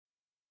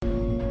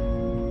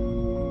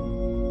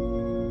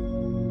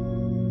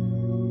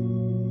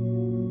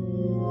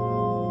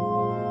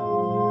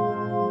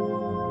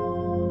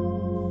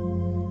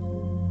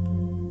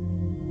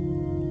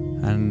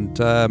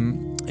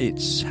and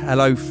it's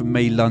hello from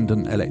me,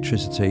 London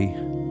Electricity,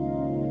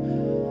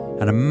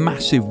 and a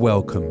massive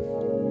welcome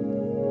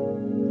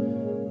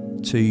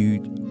to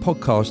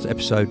podcast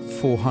episode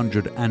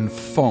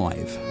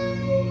 405.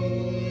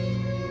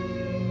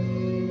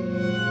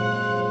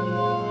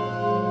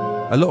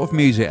 A lot of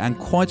music and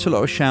quite a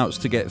lot of shouts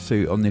to get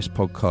through on this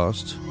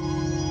podcast.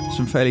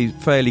 Some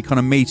fairly kind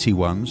of meaty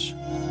ones.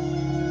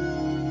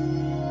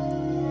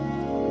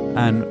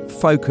 And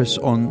focus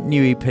on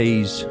new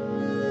EPs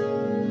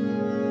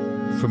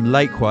from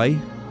Lakeway,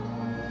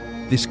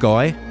 This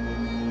Guy,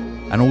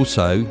 and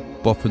also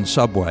Bop and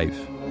Subwave.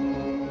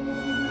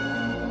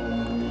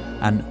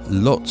 And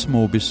lots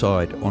more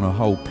beside on a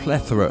whole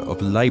plethora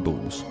of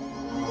labels.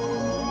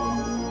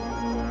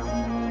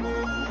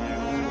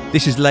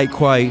 This is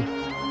Lakeway,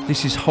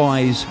 this is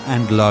Highs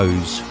and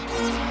Lows.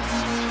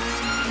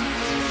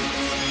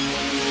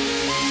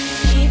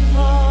 Keep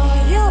all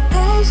your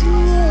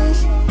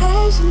passions.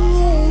 Highs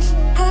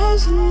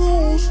and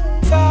lows,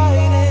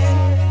 fighting.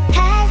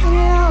 Highs and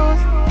lows,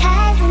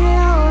 highs and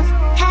lows,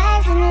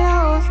 highs and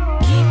lows.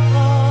 Keep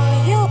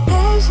all your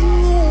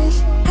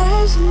passions.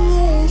 Highs and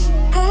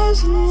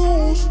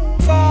lows,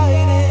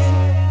 fighting.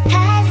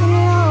 Highs and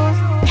lows,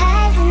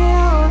 highs and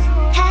lows,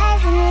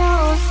 highs and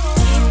lows.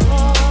 Keep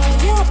all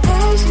your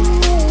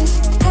passions.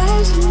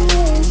 Highs and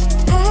lows,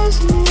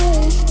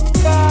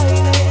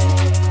 fighting.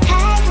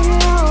 Highs and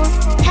lows,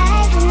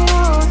 highs and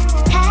lows,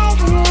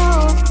 highs and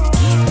lows.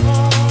 Keep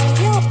all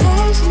your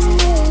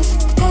passions.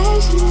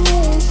 Highs and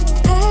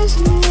lows,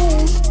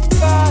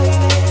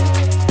 fighting.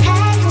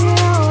 Highs and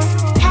lows,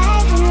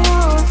 highs and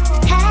lows,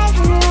 highs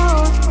and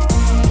lows.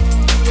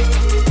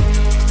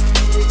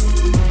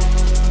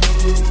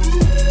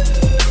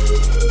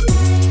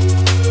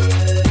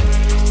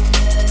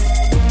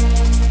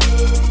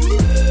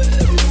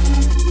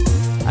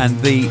 And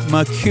the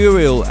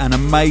mercurial and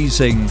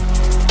amazing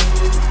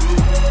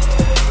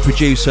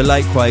producer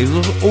Lakeway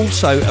was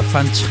also a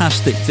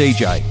fantastic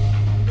DJ.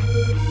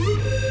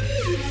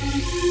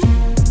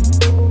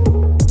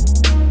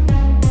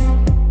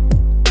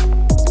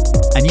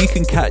 And you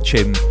can catch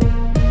him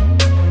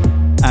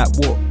at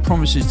what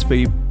promises to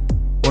be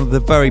one of the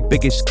very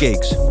biggest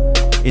gigs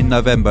in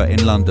November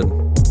in London.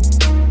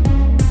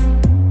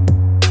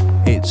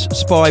 It's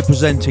Spy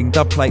presenting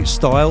Dubplate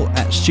Style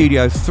at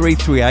Studio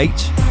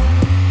 338.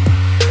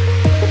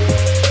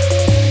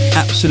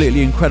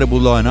 Absolutely incredible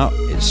lineup.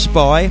 It's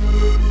Spy,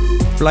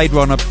 Blade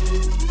Runner,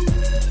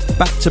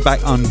 Back to Back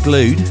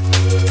Unglued,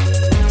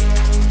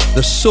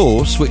 The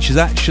Source, which is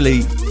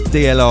actually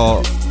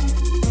DLR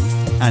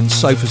and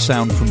Sofa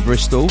Sound from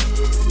Bristol,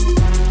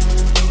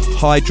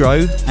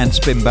 Hydro and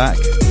Spinback,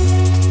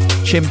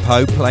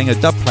 Chimpo playing a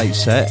dubplate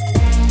set,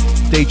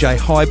 DJ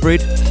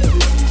Hybrid,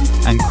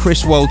 and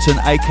Chris Walton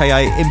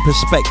aka In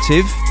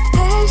Perspective.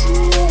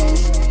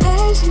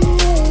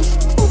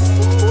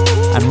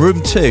 And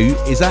Room 2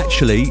 is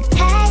actually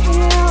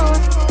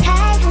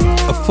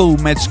a full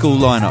med school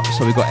lineup.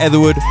 So we've got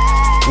Etherwood,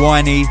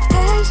 Winey,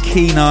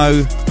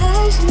 Kino,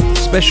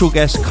 special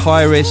guest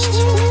Kyrist,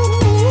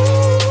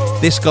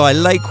 This Guy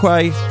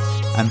Lakeway,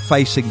 and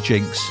Facing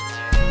Jinx.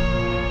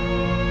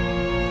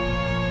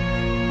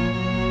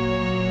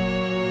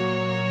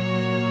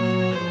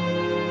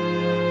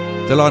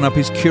 The lineup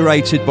is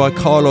curated by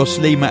Carlos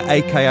Lima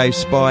aka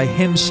Spy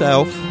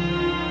himself.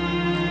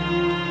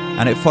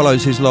 And it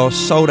follows his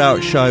last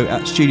sold-out show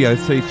at Studio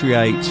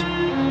 338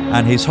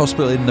 and his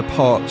Hospital in the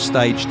Park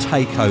stage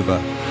takeover.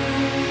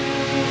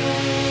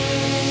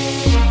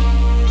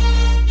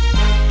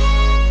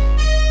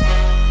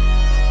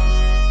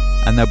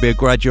 And there'll be a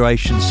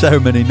graduation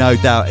ceremony, no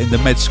doubt, in the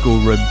med school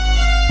room.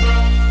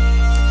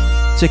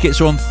 Tickets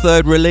are on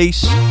third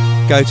release.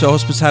 Go to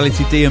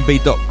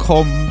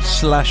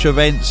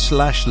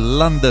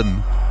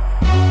hospitalitydnb.com/events/London.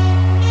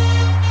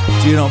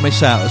 Do not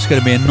miss out. It's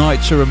going to be a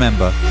night to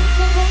remember.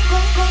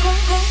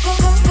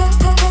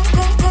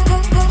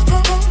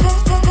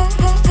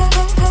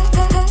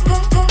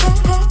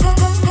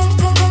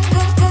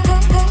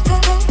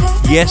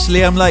 Yes,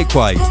 Liam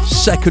Lakeway,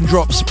 second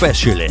drop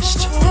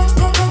specialist.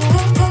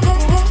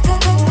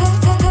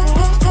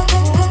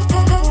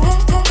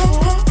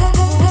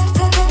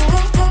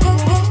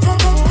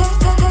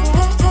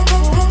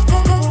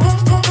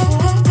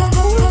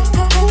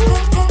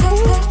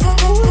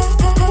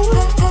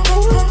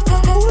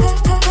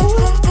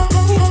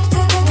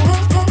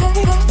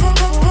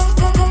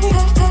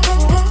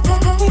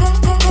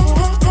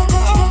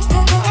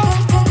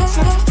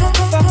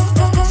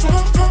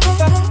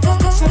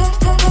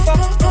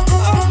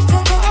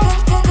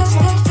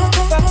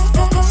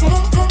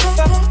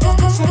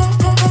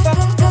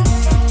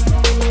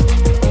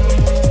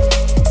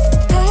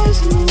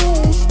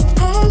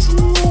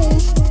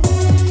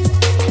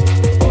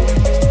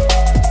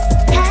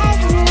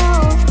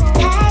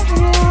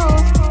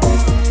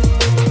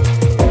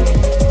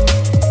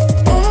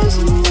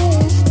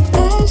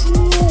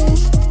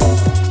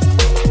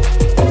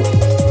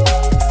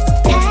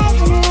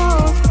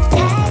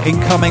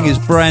 Incoming is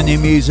brand new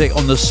music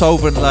on the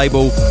Solvent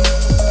label.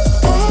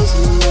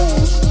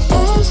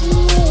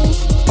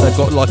 They've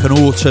got like an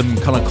autumn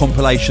kind of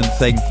compilation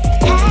thing.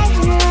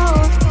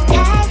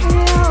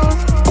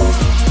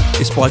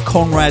 It's by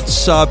Conrad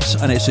Subs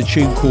and it's a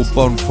tune called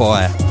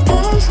Bonfire.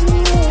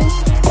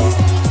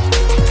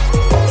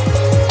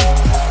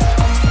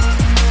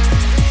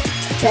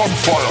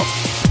 Bonfire.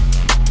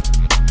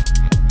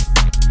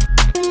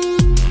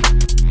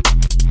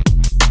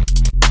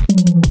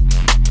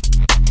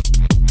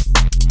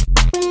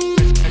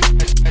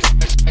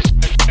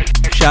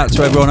 Shout out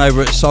to everyone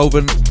over at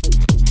Solvent.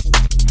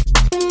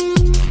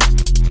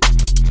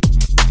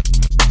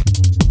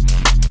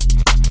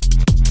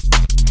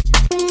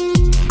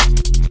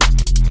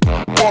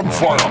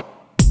 Bonfire.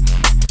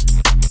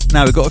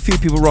 Now we've got a few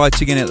people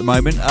writing in at the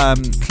moment.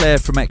 Claire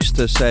from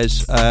Exeter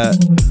says,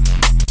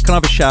 can I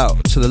have a shout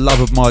out to the love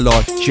of my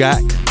life,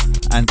 Jack,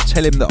 and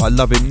tell him that I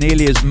love him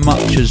nearly as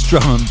much as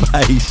drum and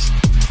bass.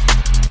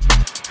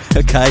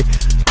 Okay,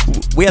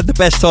 we had the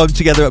best time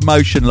together at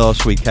Motion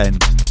last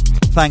weekend.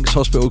 Thanks,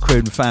 hospital crew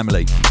and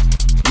family.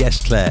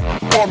 Yes, Claire.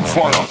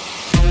 Bonfire.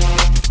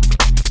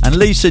 And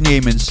Lisa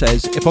Newman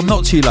says, if I'm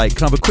not too late,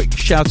 can I have a quick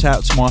shout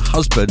out to my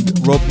husband,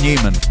 Rob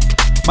Newman,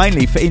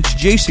 mainly for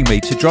introducing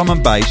me to drum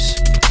and bass,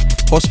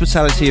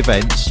 hospitality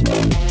events,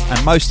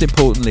 and most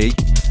importantly,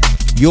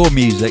 your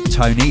music,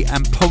 Tony,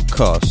 and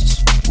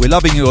podcasts. We're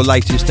loving your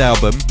latest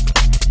album.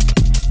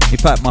 In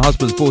fact, my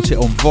husband's bought it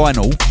on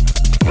vinyl.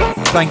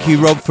 Thank you,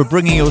 Rob, for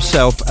bringing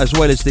yourself as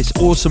well as this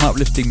awesome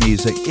uplifting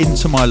music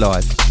into my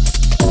life.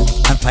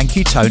 And thank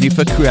you, Tony,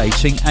 for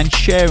creating and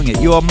sharing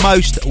it. You are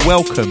most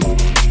welcome,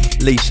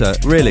 Lisa,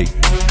 really.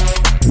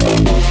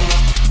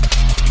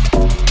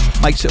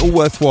 Makes it all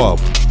worthwhile.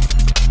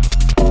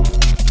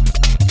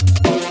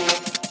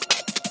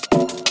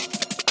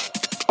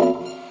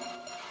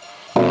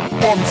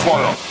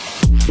 Bonfire.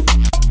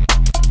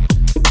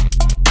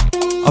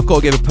 I've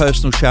got to give a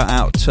personal shout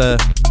out to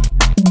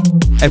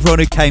everyone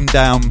who came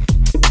down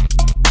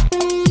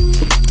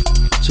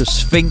to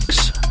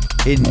Sphinx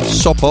in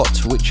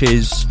Sopot, which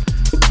is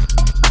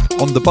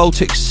on the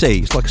Baltic Sea.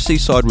 It's like a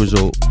seaside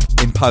resort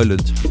in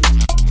Poland.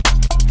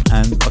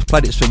 And I've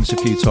played at Sphinx a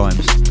few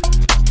times.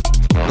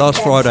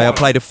 Last Friday I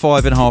played a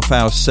 5.5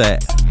 hour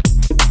set.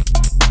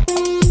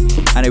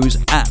 And it was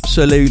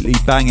absolutely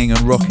banging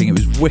and rocking. It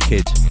was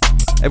wicked.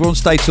 Everyone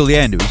stayed till the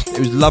end. It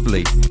was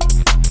lovely.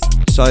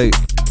 So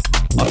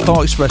I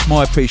can't express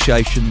my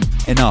appreciation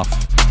enough.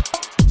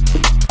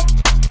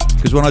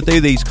 Because when I do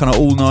these kind of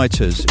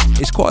all-nighters,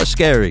 it's quite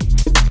scary.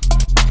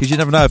 Because you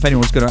never know if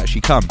anyone's going to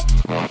actually come.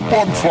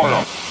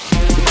 Bonfire.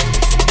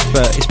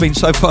 But it's been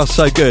so far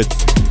so good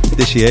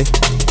this year.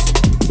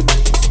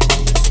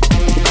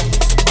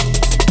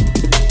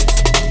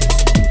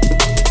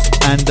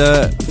 And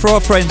for our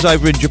friends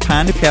over in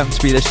Japan, if you happen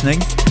to be listening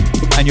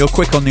and you're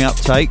quick on the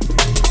uptake,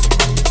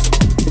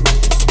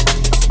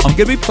 I'm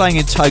going to be playing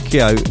in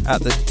Tokyo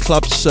at the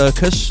Club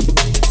Circus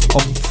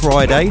on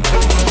Friday,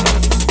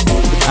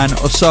 and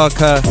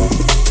Osaka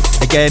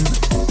again,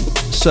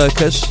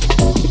 Circus,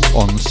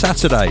 on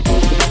Saturday,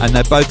 and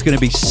they're both going to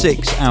be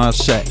 6-hour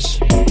sets.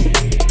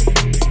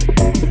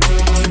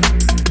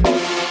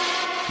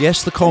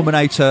 Yes, the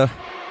Culminator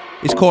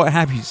is quite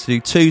happy to do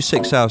 2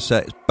 6-hour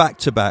sets back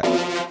to back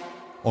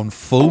on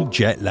full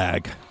jet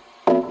lag.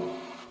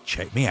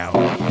 Check me out.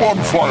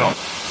 Bonfire.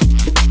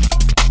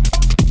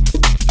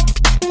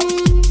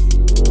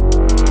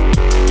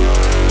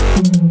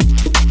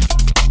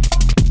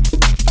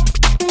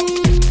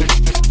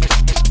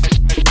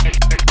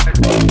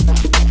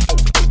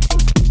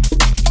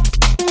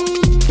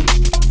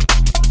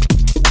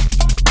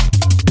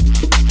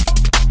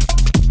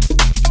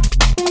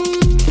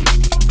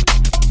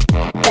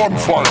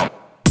 Bonfire.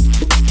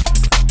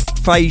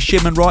 Faye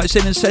Shimon writes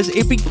in and says,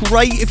 it'd be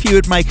great if you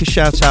would make a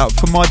shout out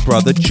for my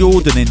brother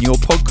Jordan in your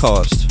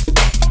podcast,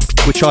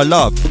 which I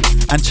love,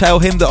 and tell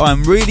him that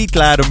I'm really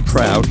glad and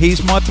proud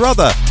he's my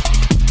brother.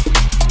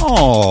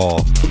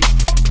 Aww.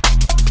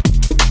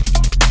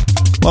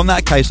 Well, in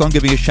that case, I'm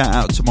giving a shout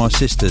out to my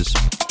sisters.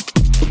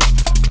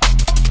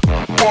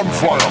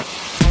 Bonfire.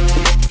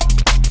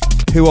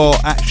 Who are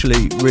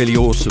actually really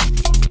awesome.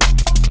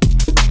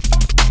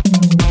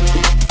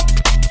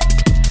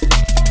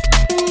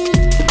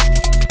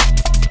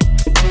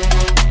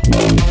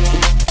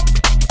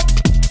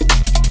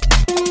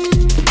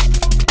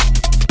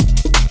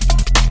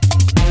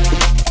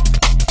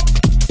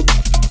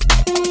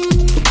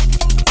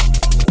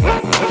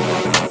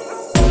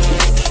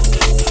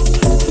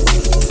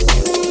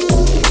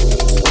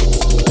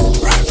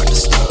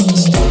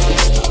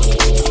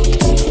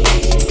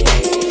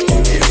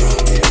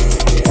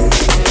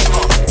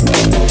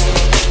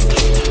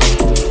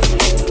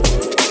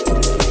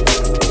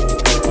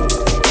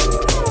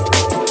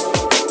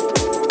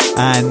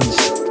 And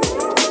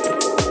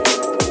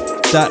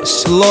that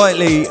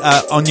slightly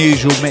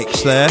unusual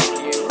mix there.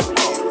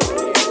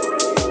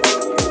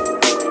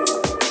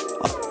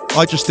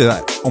 I just do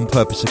that on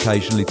purpose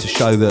occasionally to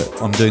show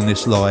that I'm doing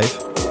this live.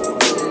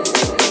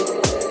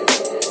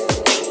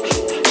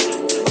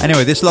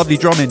 Anyway, this lovely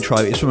drum intro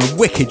is from a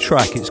wicked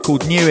track. It's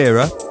called New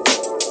Era.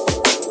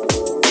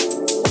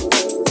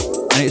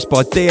 And and it's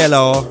by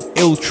DLR,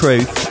 Ill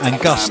Truth and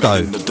Gusto.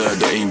 In the dirt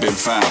that ain't been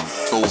found,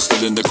 gold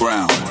still in the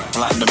ground,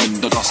 platinum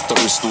in the dust of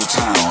Bristol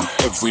town.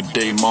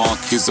 Everyday mark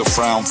is a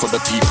frown for the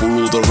people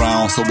all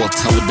around, so I'll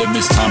tell them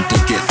it's time to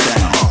get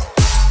down.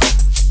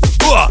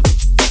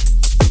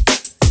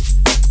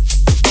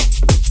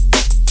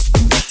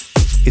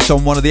 It's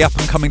on one of the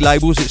up-and-coming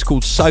labels. It's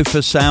called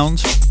Sofa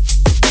Sound.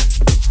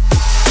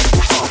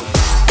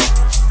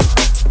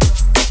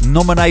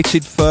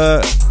 Nominated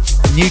for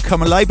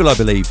Newcomer Label, I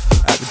believe,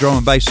 at the Drum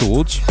and Bass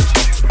Awards.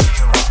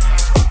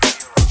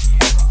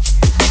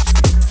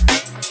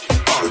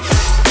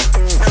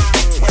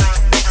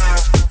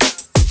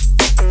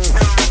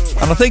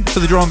 And I think for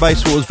the Drum and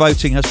Bass Awards,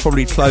 voting has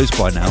probably closed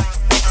by now.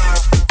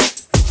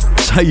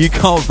 So you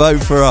can't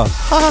vote for us.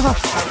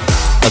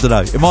 I don't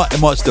know. It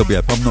might still be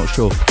up. I'm not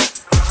sure.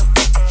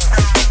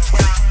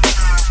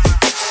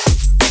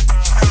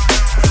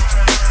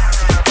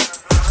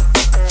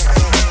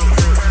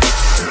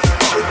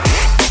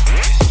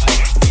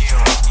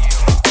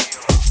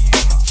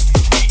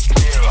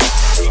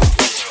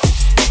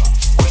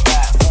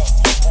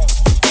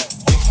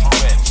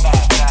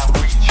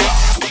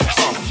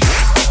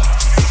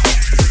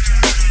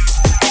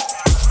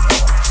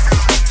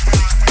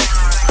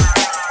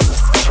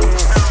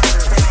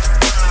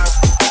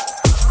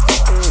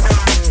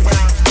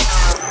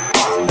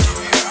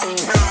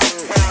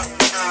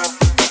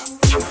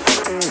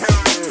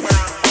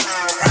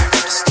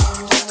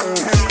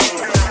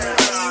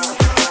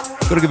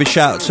 Got to give a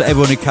shout out to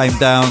everyone who came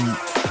down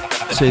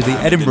to the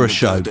Edinburgh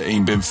show. That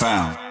ain't been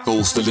found,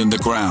 gold still in the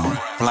ground,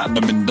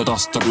 platinum in the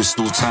dust of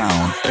Bristol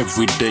town.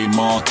 Everyday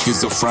mark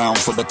is a frown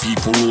for the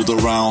people all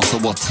around, so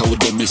I'll tell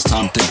them it's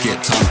time to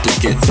get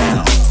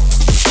down.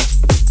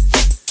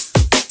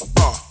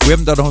 We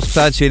haven't done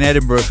hospitality in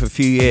Edinburgh for a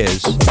few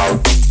years,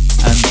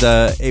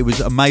 and it was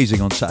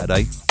amazing on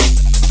Saturday.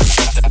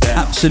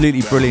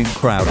 Absolutely brilliant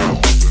crowd.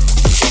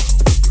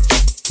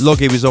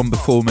 Loggy was on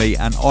before me,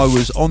 and I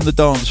was on the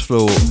dance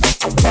floor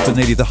for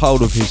nearly the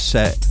whole of his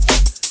set.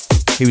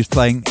 He was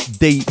playing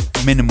deep,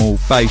 minimal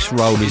bass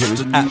rollers. It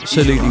was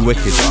absolutely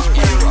wicked.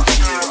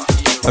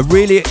 A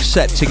really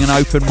accepting and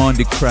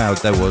open-minded crowd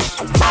there was.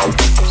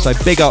 So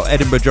big up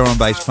Edinburgh Drum and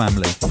Bass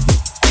family.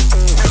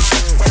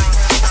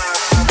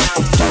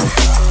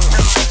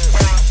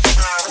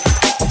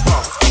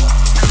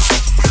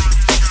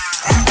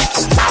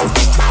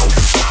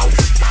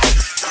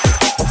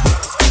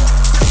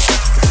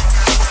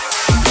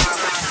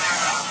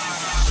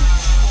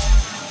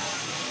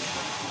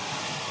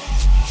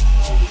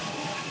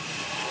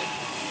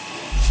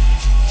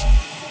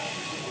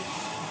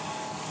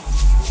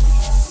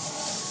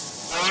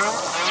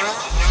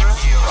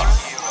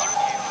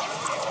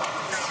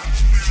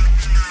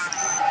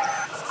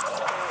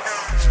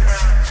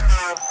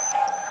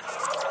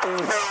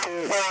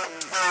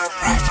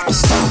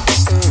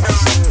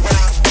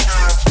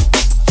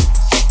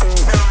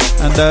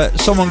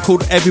 Someone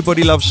called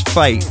Everybody Loves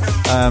Fate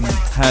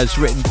has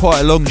written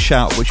quite a long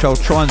shout, which I'll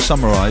try and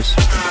summarise.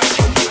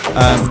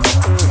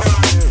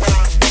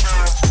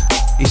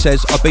 He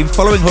says, I've been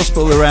following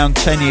Hospital around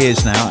 10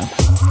 years now.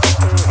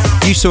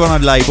 Used to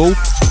run a label,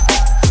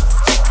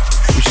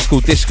 which is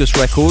called Discus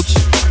Records.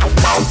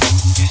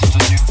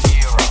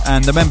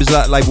 And the members of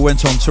that label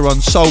went on to run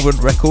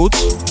Solvent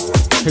Records,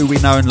 who we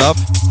know and love.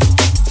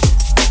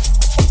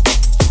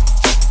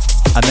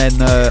 And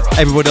then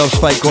Everybody Loves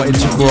Fate got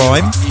into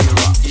grime.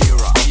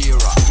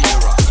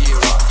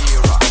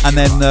 And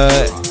then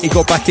he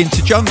got back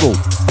into jungle.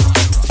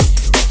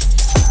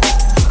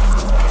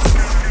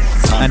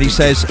 And he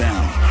says,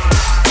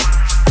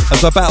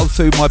 as I battled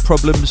through my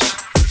problems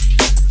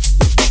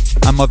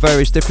and my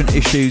various different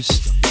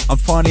issues, I'm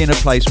finally in a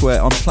place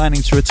where I'm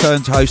planning to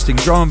return to hosting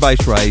drum and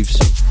bass raves.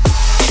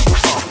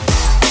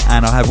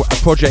 And I have a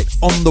project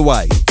on the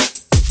way.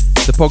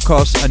 The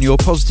podcast and your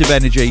positive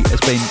energy has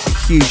been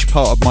a huge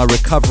part of my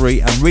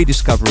recovery and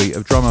rediscovery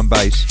of drum and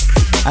bass,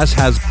 as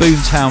has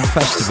Boomtown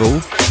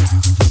Festival,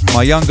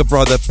 my younger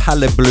brother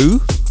Pale Blue,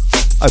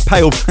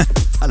 Pale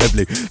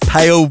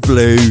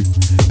Blue,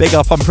 big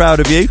up, I'm proud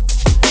of you,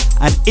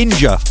 and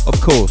Inja, of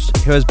course,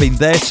 who has been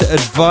there to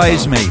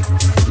advise me.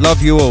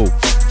 Love you all.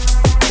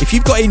 If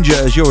you've got Inja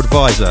as your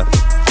advisor,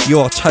 you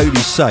are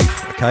totally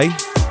safe, okay?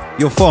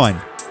 You're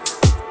fine.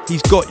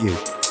 He's got you.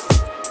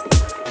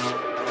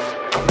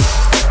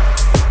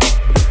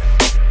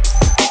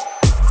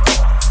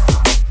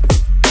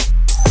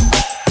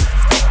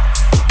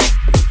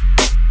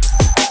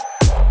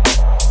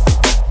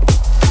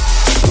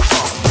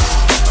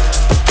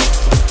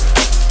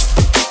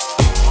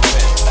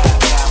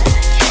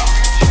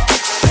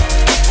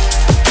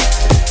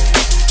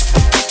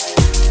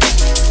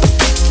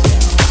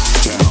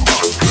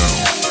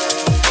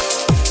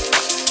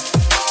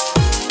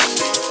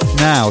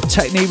 Now,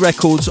 Technique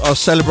Records are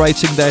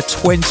celebrating their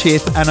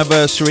 20th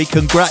anniversary.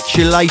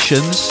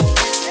 Congratulations.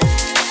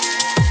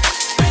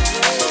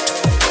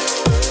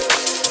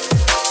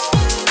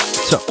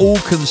 To all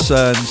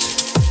concerned.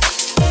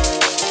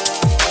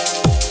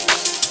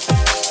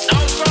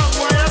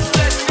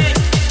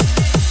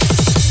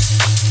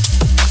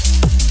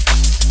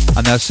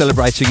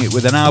 celebrating it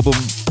with an album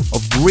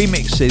of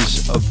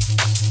remixes of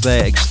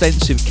their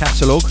extensive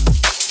catalogue.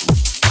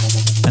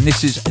 And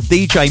this is a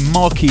DJ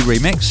Marky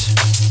remix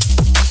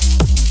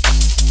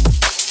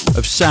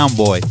of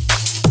Soundboy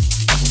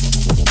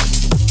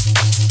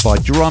by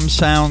Drum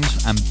Sound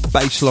and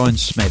Bassline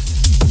Smith.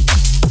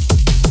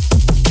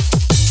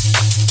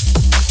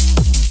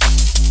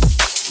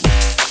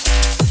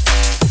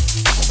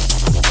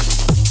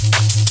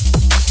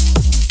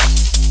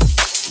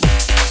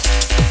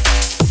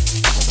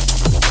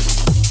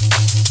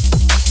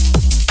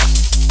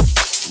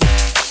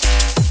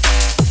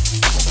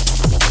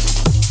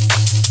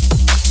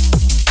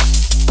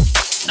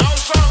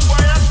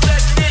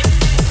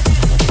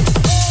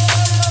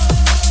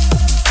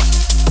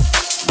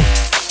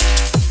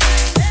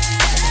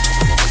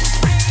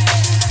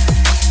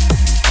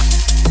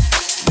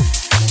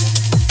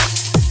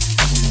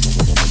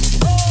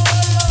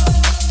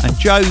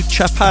 Joe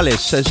Chapalis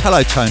says,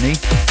 hello Tony,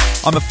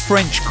 I'm a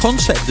French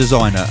concept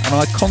designer and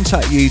I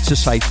contact you to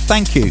say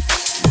thank you.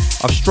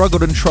 I've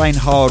struggled and trained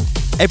hard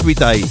every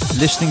day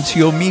listening to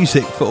your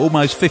music for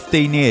almost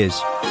 15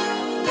 years.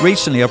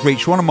 Recently I've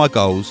reached one of my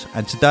goals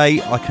and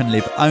today I can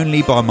live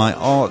only by my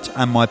art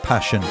and my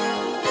passion.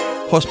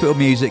 Hospital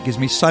music gives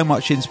me so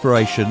much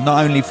inspiration,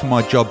 not only for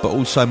my job but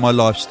also my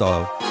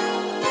lifestyle.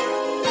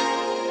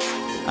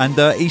 And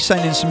he's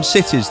sending some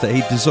cities that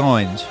he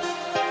designed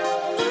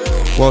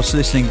whilst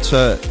listening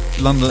to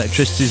London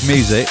Electricity's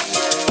music,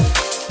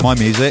 my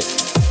music,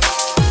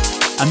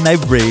 and they're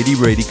really,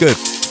 really good.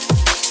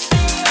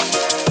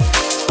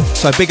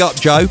 So big up,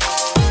 Joe.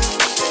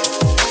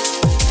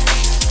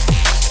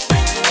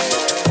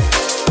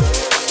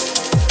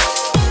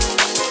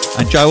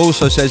 And Joe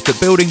also says that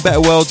Building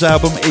Better Worlds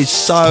album is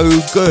so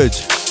good.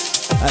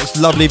 That's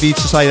lovely of you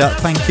to say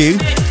that, thank you.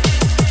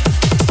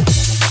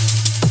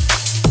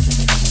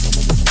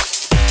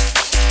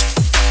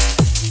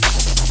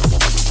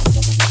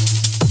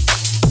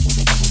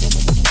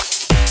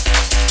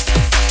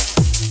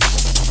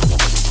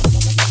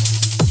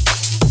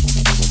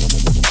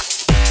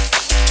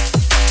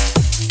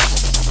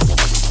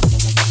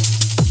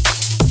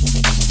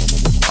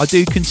 I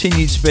do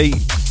continue to be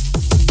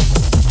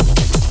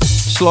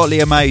slightly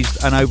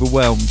amazed and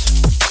overwhelmed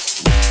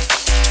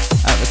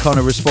at the kind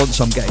of response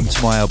I'm getting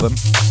to my album.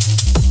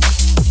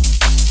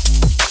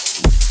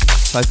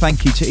 So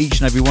thank you to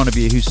each and every one of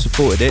you who's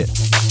supported it.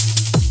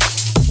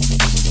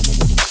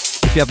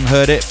 If you haven't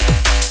heard it,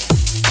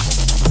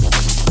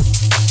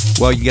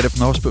 well, you can get it from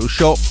the Hospital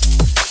Shop,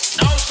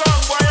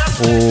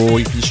 or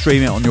you can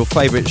stream it on your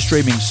favourite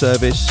streaming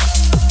service.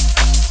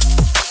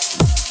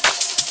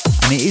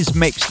 And it is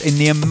mixed in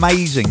the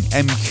amazing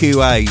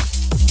MQA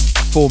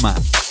format,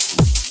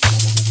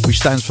 which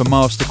stands for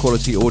Master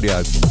Quality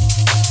Audio.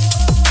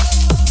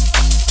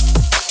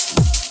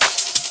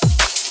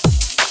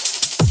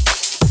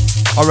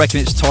 I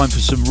reckon it's time for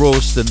some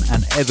Ralston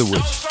and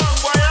Etherwood.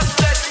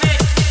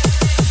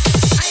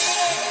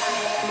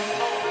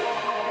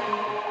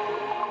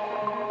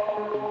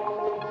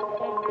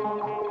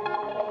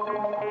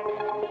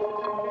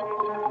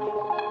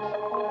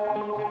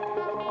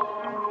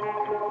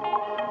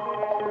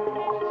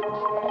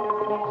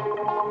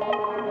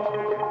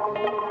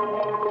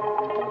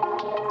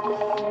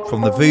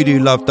 From the Voodoo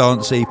Love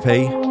Dance EP.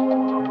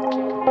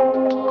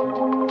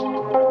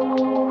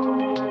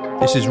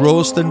 This is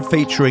Ralston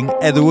featuring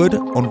Etherwood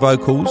on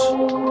vocals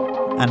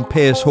and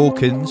Pierce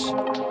Hawkins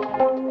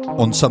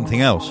on something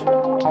else.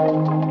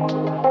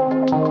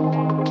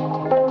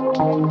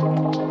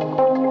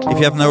 If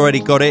you haven't already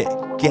got it,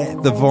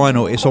 get the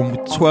vinyl. It's on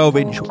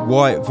 12-inch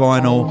white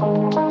vinyl.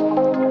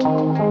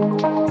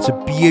 It's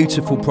a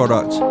beautiful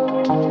product.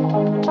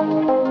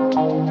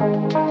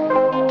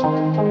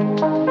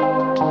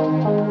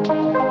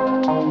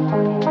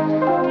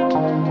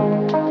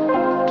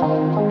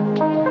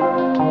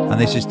 And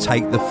this is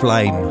Take the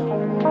Flame.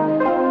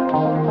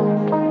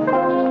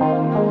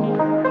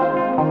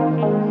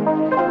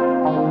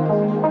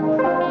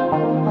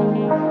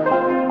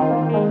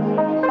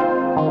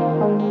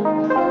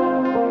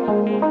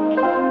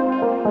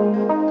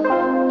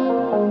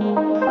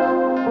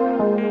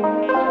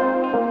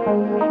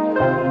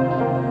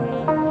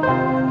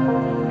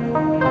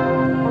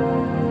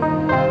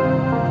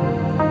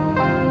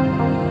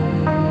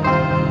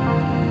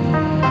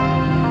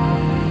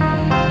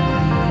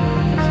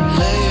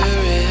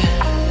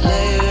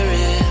 Layer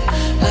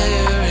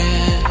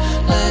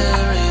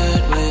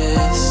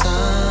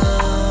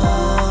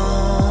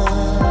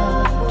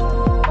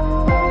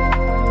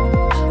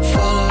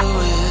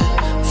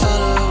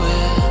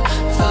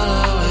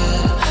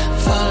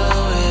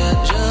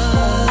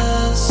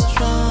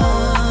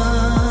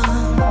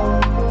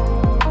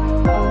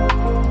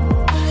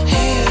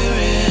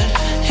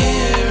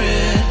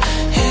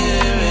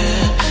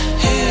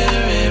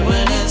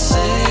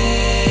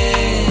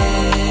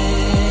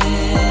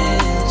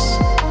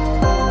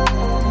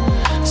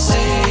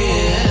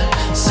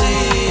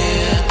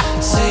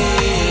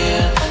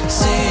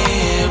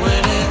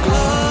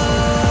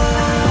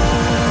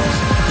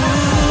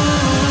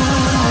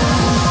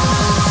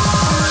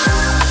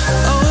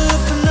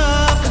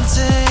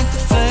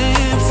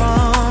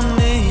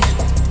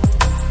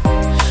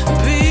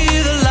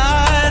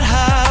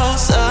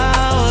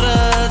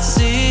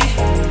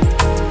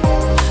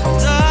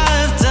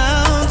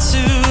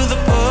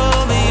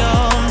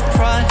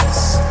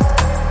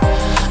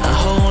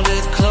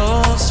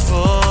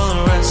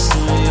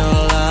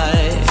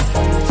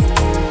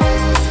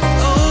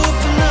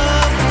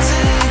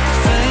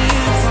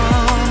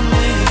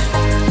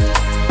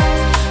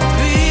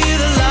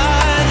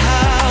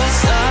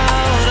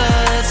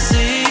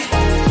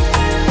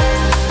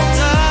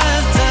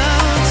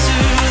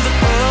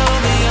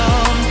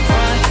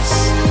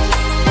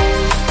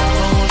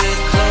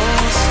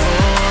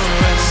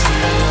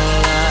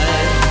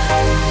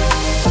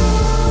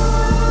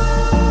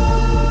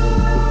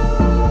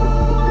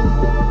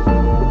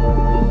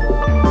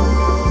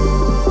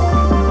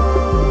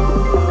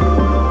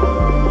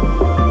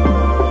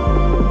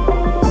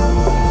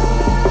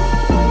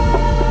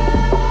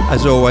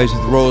As always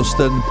with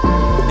Royston,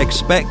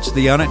 expect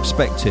the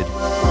unexpected.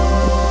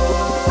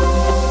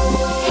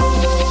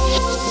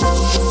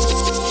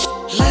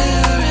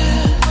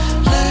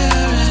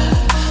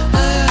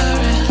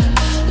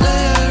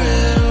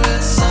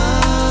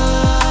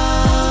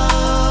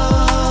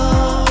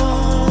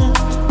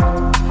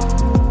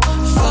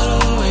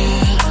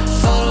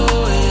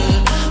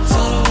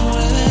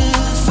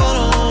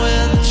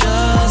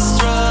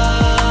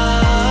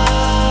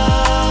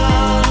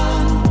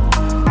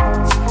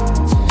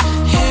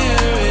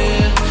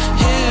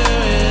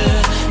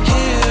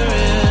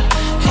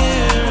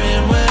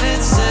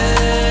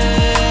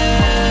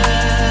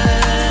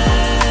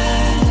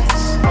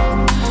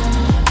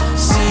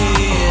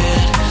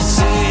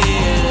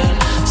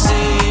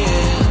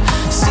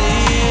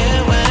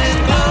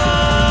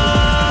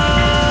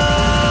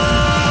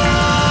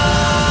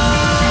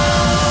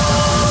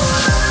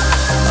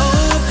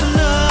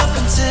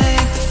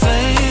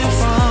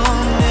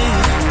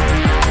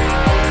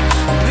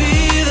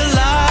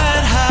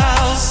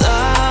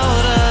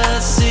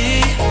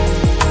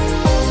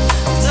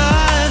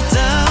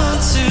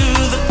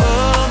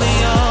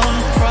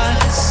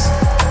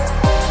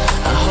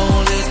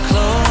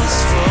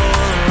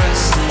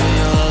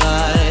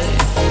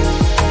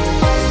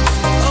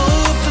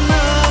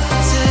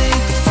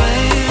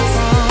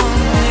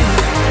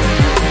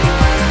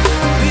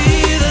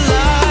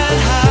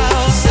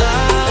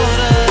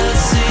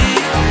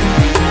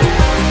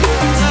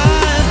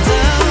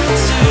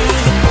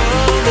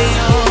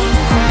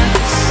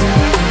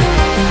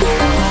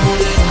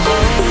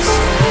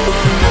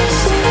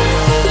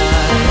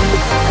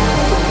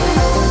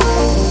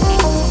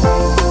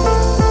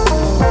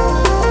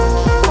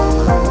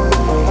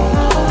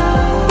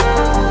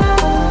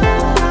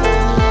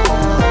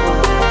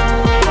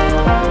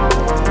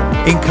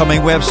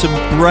 Incoming, we have some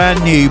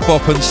brand new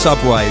bop and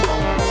subwave.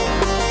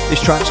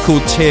 This track's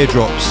called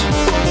Teardrops.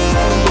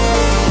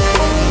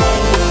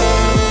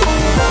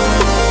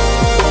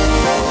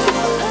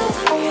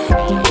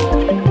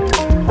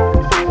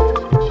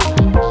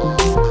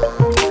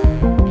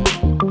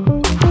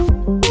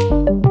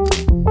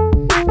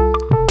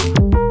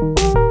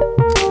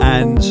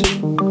 And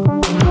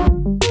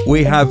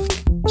we have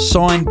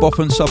signed Bop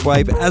and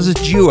Subwave as a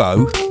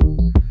duo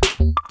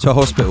to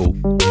Hospital.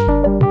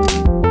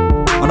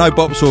 I know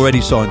Bop's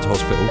already signed to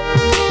Hospital,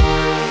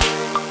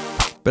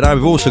 but now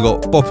we've also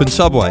got Bop and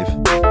Subwave.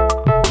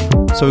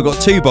 So we've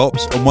got two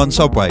Bops and one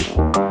Subwave.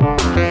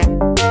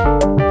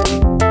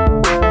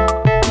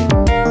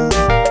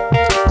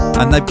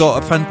 And they've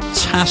got a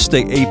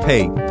fantastic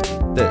EP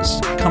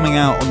that's coming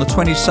out on the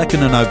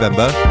 22nd of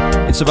November.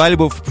 It's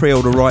available for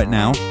pre-order right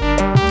now.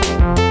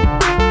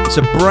 It's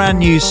a brand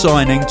new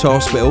signing to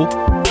Hospital.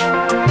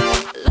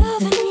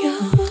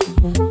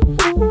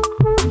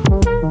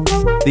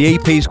 The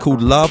EP is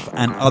called Love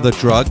and Other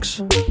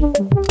Drugs.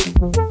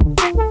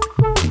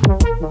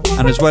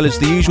 And as well as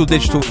the usual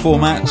digital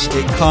formats,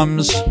 it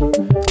comes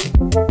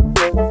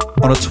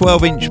on a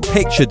 12-inch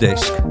picture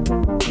disc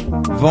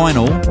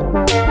vinyl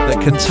that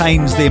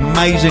contains the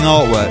amazing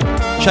artwork.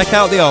 Check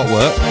out the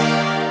artwork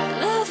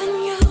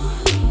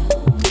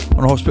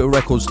on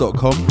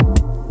hospitalrecords.com.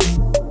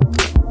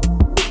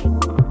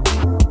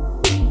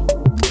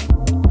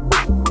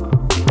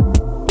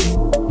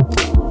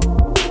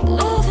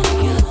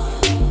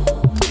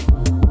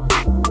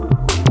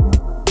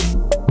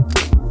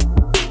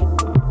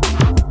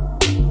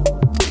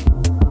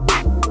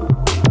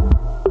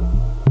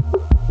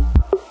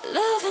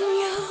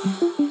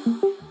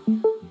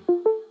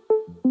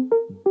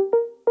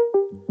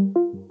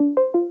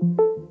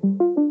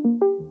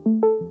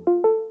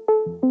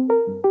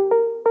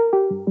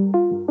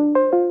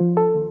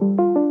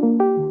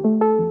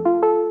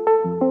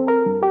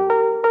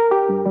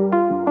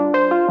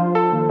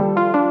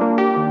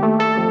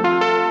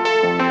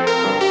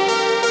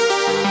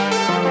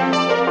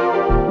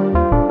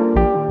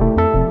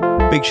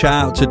 Big shout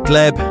out to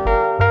Gleb.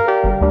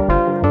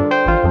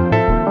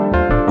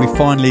 We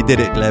finally did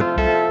it, Gleb.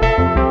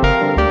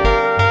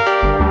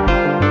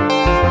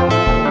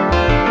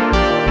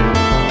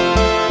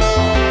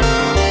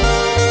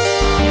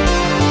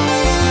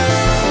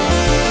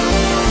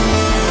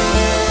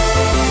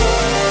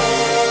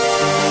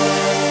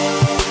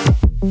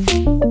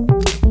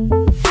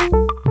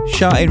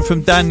 Shout in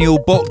from Daniel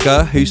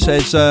Botka, who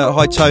says,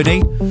 hi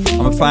Tony,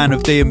 I'm a fan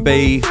of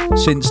D&B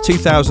since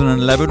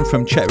 2011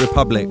 from Czech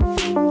Republic.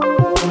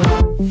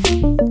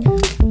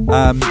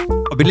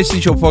 I've been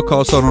listening to your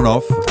podcast on and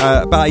off.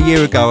 About a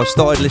year ago I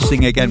started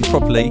listening again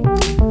properly,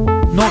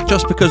 not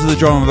just because of the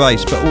drum and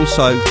bass, but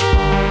also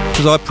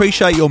because I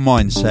appreciate your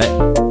mindset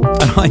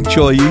and I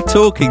enjoy you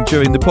talking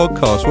during the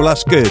podcast. Well,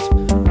 that's good,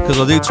 because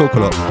I do talk a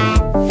lot.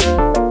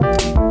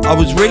 I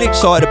was really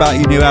excited about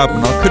your new album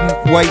and I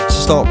couldn't wait to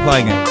start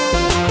playing it.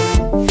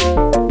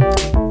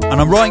 And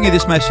I'm writing you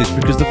this message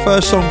because the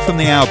first song from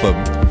the album,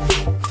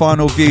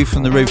 Final View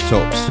from the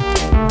Rooftops,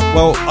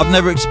 well, I've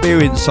never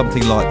experienced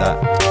something like that.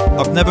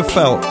 I've never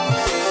felt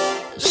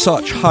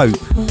such hope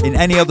in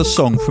any other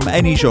song from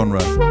any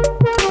genre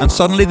And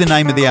suddenly the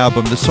name of the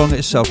album, the song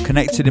itself,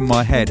 connected in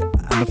my head.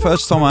 And the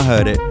first time I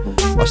heard it,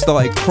 I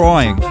started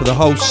crying for the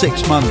whole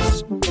 6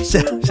 months.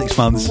 6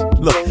 months.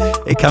 Look,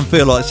 it can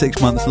feel like 6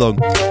 months long.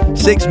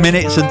 6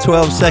 minutes and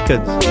 12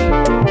 seconds.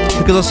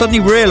 Because I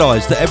suddenly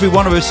realised that every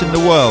one of us in the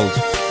world,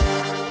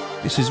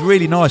 this is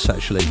really nice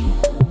actually,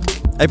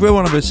 every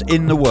one of us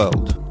in the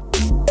world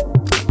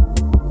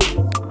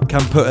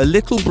can put a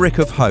little brick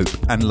of hope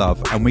and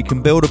love, and we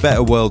can build a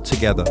better world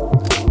together,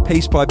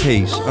 piece by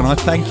piece. And I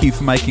thank you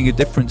for making a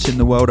difference in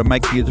the world and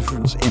making a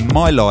difference in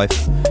my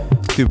life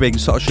through being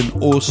such an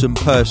awesome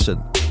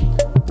person.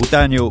 Well,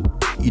 Daniel,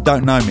 you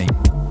don't know me,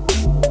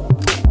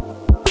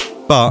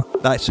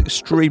 but that's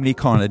extremely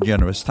kind and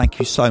generous. Thank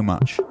you so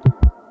much.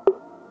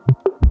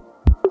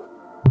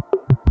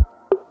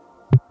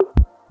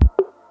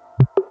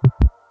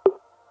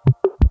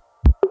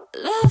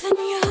 Loving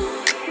you.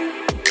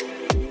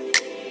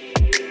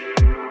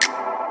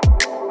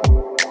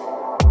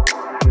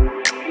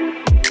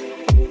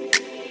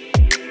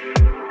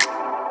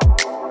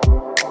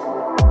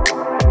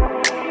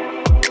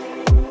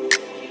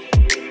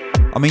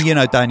 I mean, you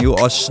know,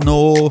 Daniel, I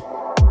snore.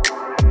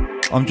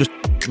 I'm just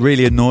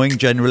really annoying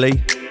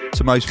generally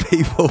to most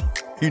people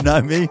who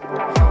know me.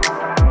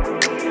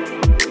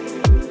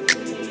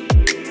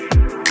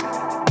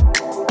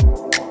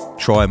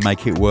 Try and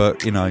make it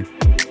work, you know.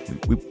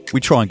 We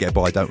try and get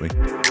by, don't we?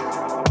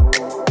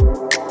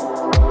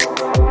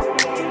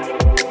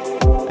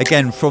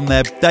 Again, from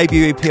their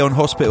debut EP on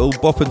Hospital,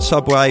 Bop and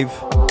Subwave,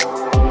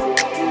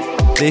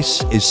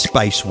 this is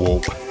Space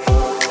Warp.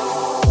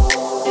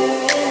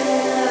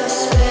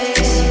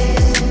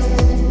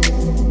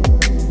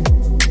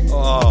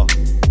 Oh.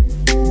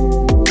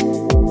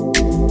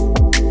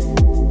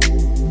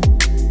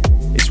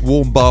 It's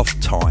warm bath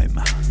time.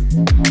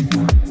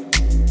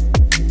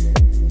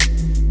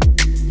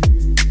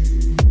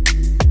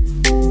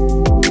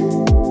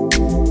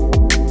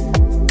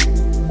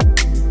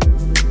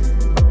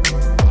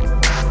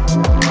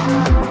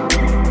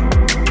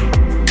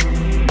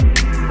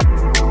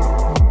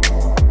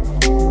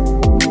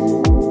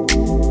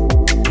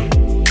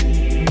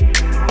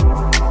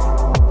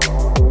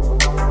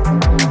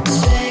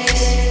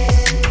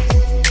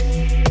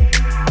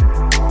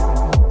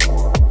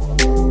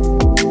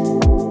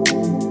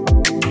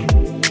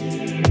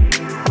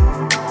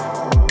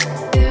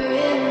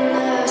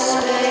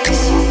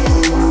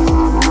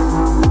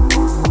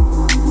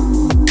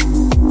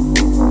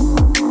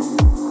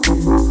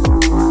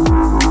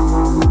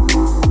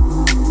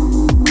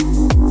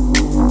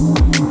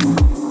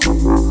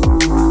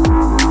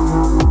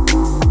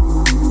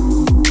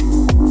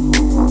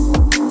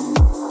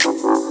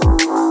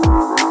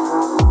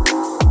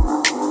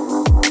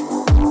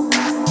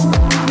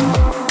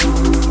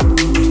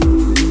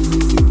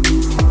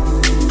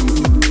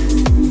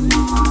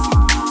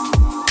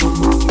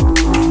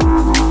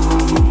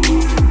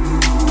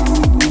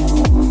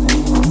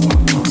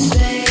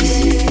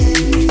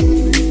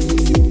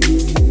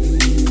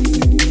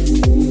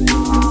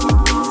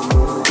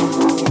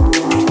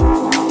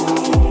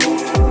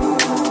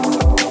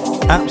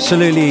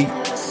 Absolutely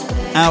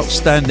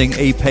outstanding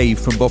EP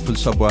from Bop and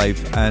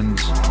Subwave, and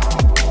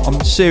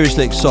I'm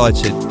seriously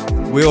excited.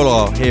 We all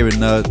are here in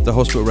the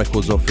Hospital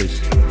Records office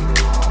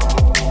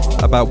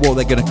about what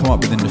they're going to come up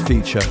with in the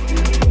future.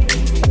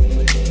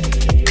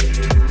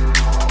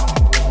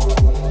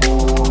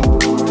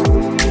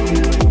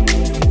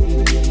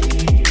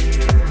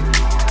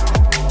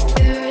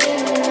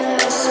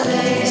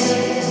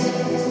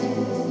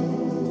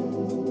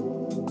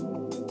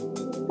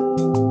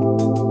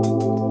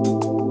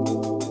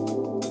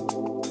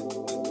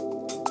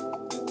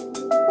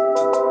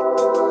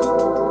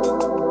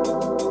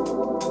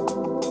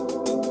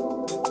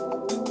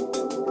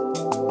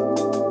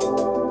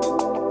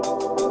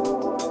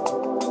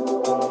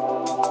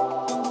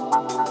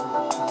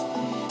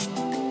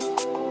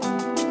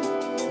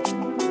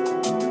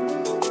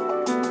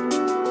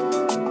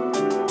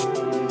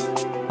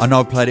 I know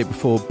I've played it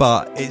before,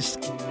 but it's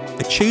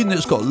a tune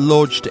that's got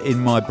lodged in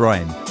my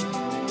brain.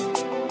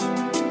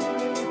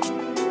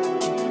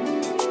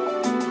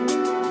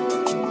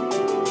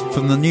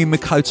 From the new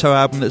Makoto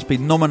album that's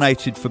been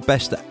nominated for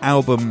Best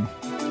Album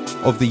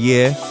of the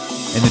Year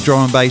in the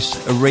Drum and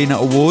Bass Arena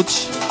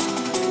Awards.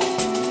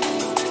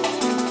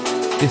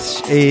 This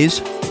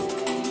is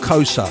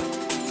Kosa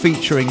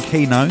featuring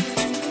Kino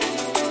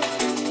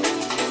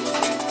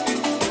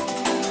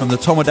from the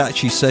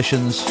Tomodachi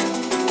Sessions.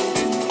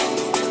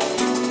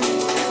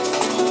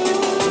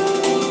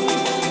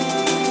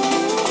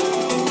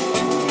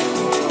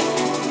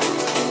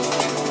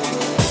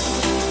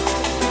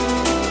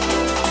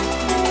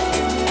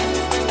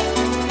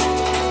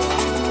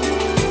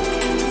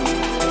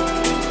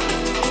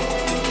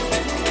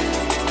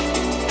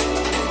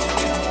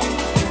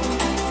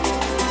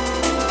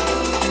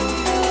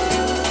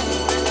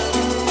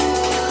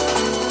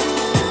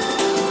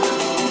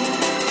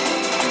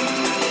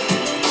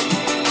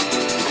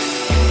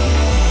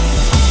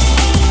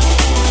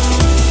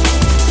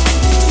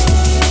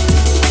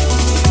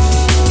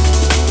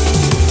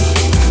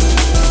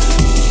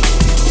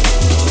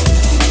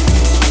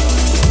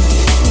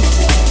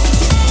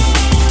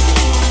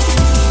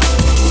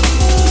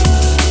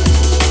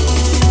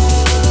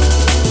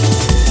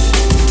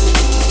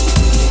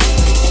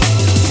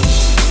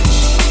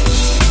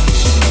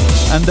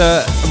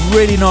 a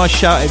really nice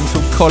shout in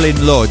from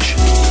Colin Lodge,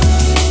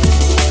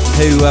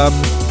 who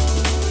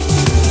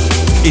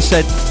he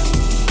said,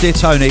 "Dear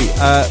Tony,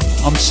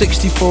 I'm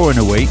 64 in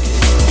a week,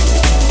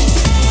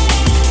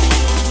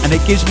 and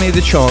it gives me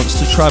the chance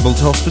to travel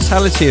to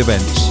hospitality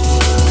events.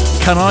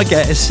 Can I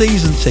get a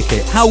season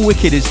ticket?" How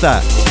wicked is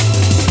that?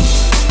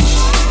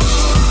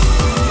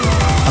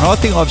 And I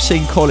think I've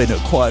seen Colin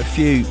at quite a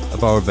few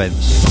of our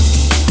events.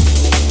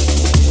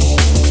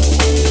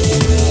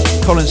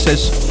 Colin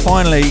says,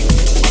 "Finally,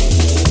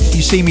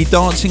 you see me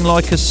dancing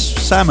like a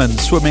salmon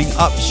swimming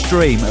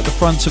upstream at the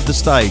front of the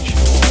stage.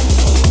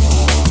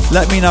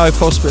 Let me know if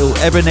hospital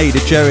ever need a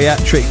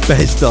geriatric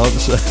Bez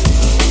dancer.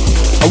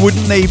 I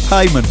wouldn't need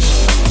payment.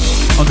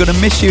 I'm going to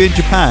miss you in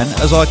Japan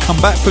as I come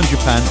back from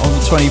Japan on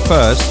the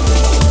 21st,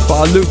 but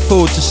I look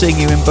forward to seeing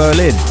you in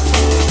Berlin.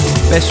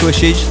 Best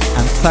wishes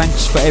and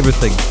thanks for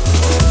everything."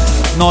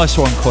 Nice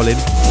one, Colin.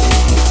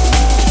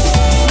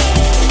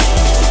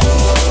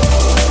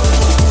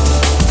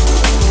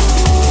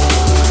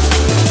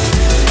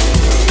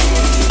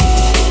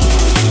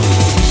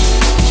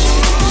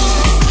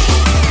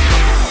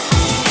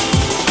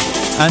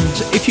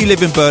 And if you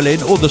live in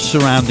Berlin or the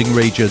surrounding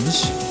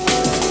regions,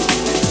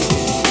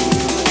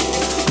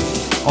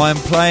 I am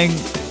playing,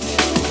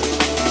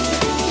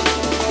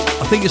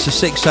 I think it's a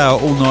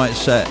 6-hour all-night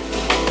set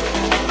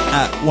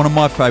at one of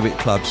my favourite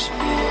clubs,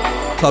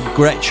 Club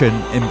Gretchen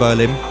in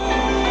Berlin,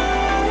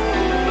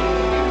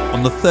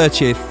 on the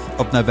 30th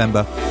of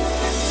November.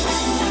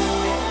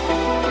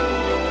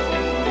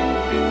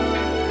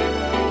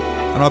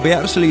 And I'll be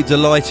absolutely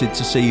delighted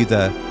to see you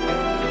there.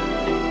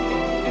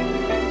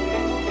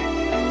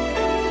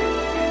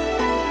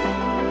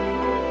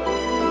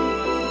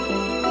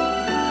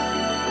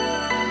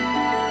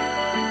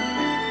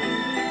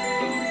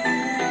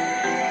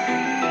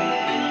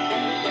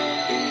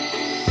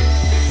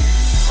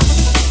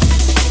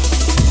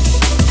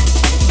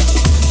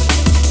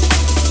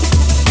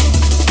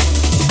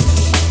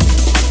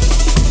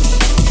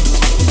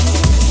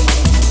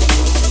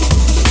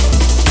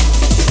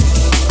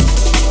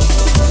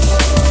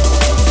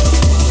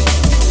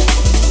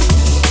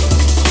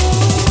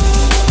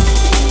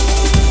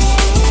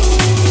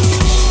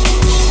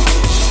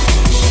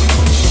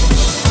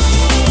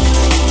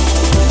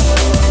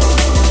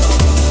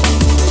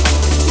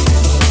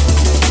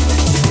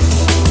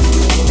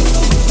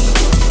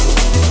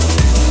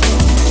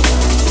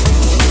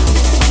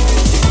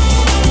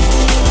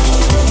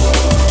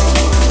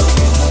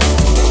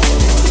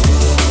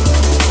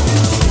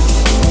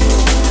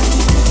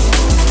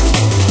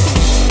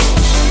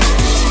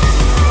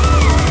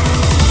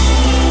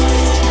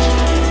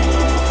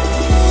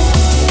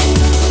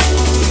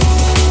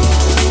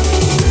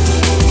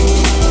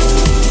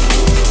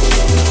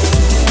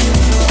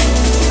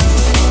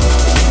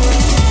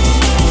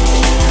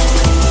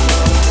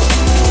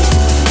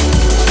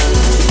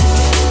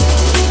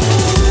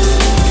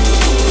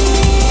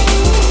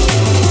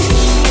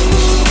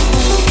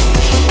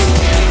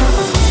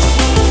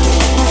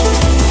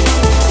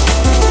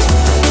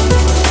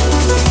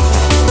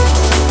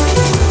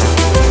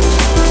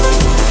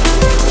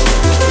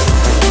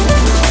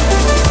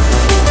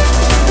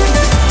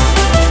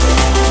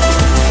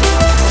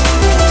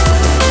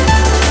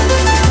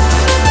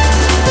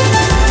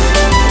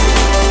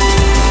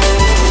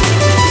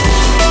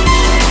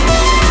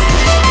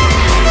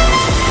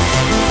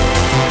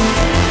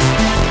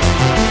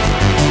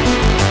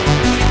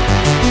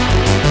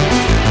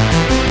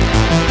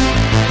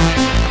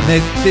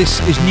 This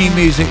is new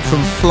music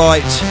from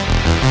Flight,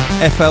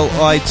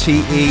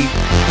 F-L-I-T-E,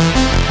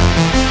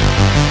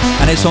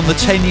 and it's on the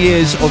 10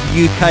 years of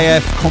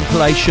UKF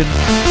compilation.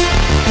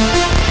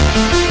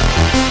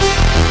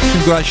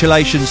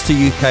 Congratulations to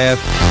UKF.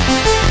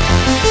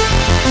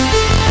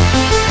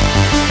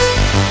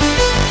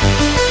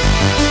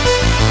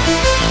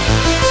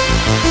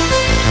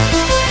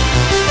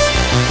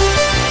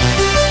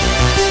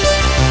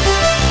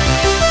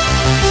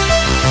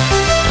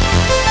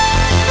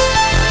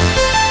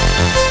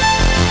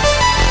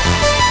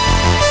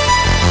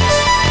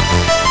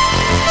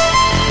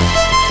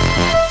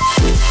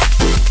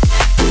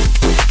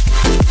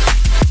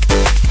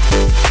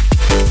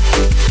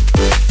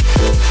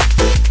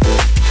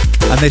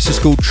 This is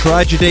called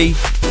Tragedy,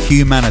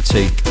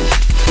 Humanity.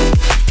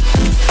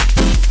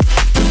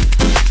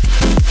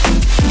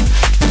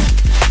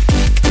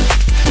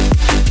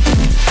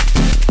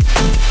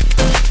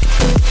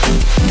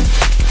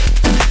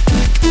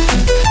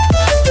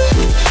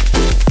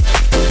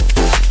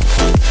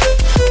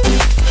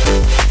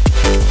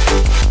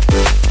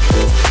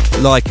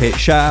 Like it.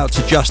 Shout out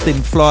to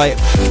Justin Flight.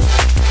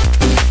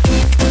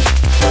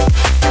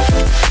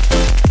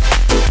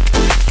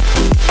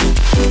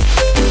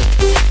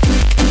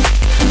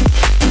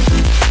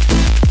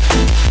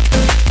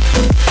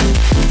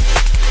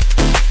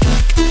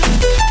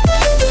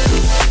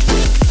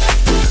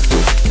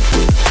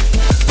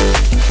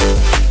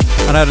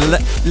 And had a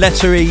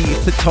lettery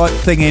type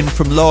thing in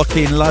from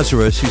Larky and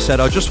Lazarus, who said,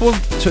 I just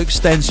want to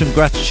extend some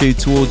gratitude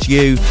towards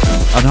you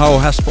and whole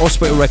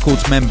Hospital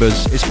Records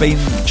members. It's been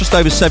just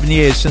over 7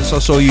 years since I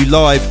saw you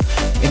live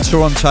in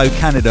Toronto,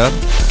 Canada,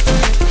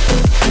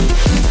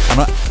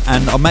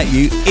 and I met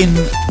you in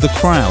the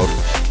crowd.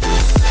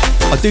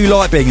 I do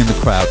like being in the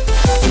crowd.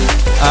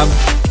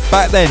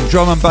 Back then,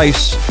 drum and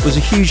bass was a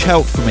huge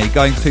help for me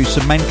going through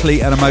some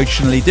mentally and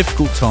emotionally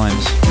difficult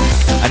times,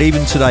 and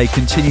even today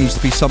continues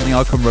to be something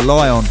I can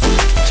rely on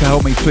to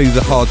help me through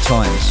the hard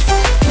times.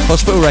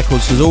 Hospital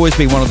Records has always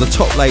been one of the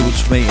top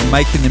labels for me in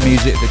making the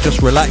music that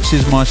just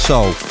relaxes my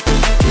soul.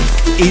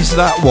 Is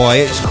that why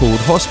it's called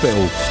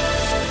Hospital?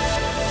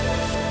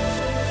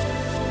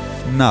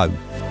 No.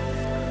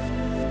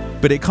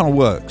 But it kind of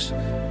works.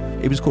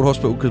 It was called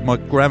Hospital because my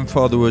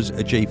grandfather was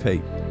a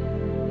GP.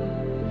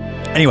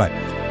 Anyway,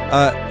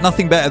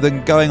 nothing better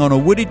than going on a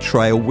wooded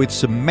trail with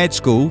some med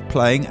school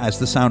playing as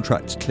the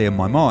soundtrack to clear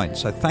my mind.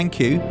 So thank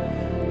you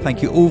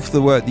all for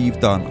the work that you've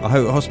done. I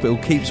hope Hospital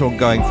keeps on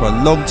going for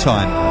a long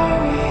time,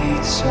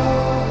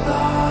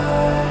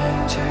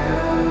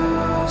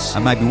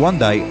 and maybe one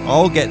day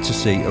I'll get to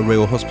see a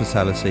real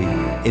hospitality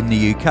in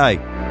the UK.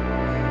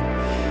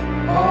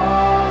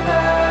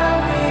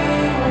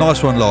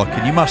 Nice one,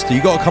 Larkin. You must do.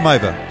 You got to come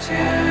over.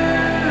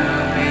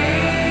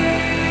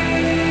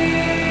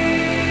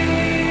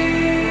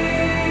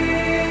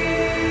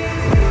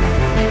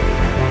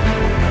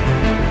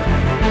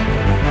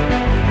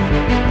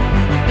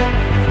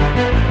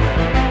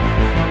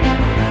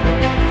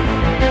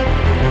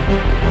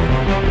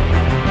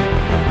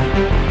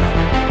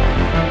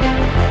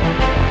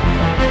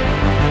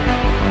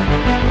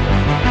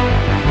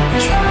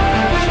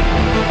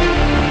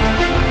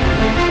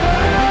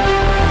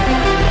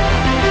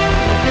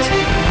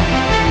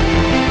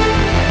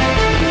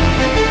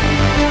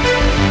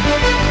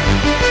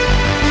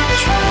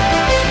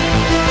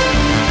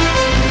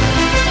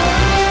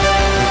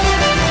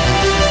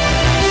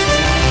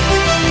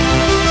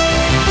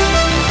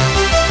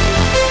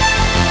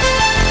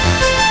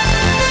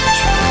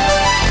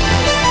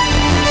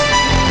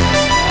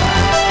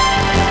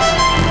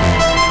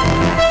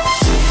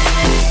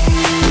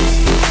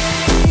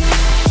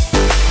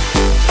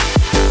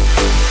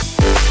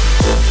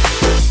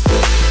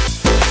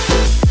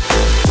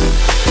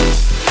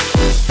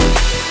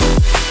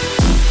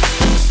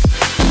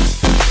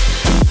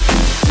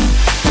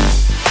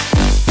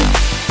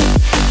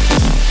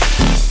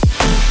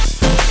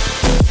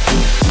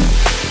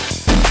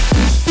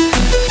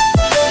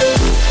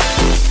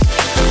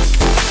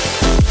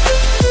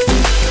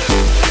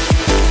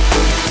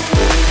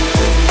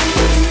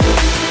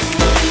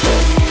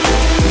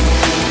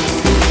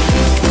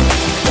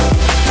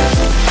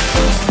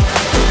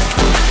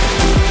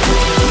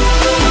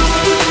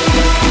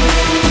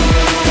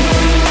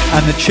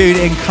 And the tune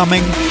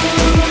incoming,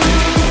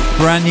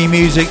 brand new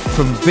music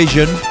from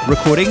Vision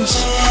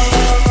Recordings.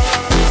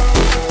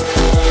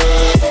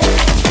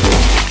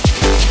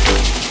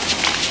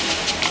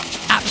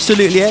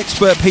 Absolutely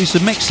expert piece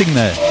of mixing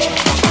there.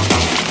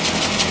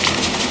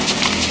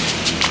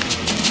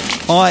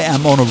 I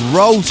am on a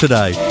roll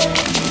today.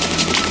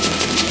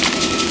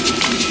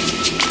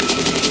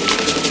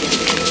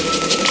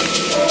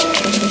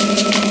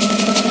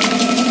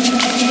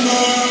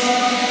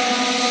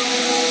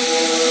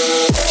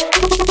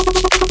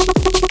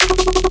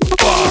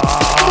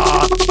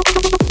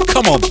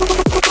 Come on.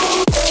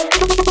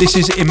 This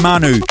is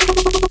Imanu.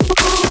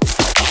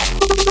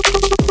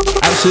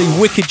 Absolutely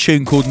wicked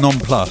tune called Non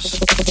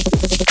Plus.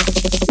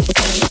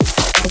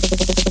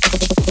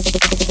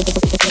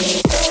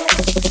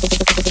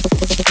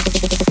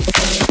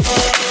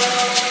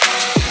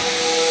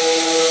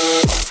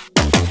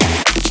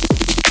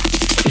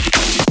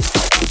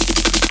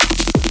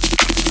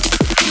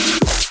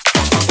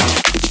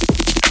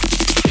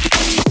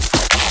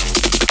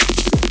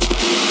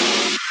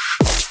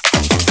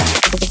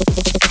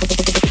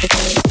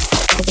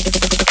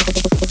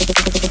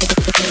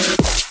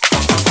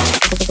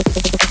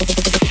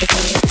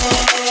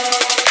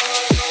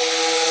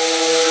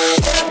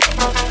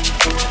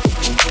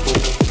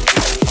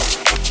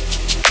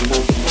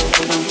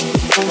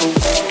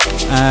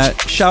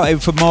 Shout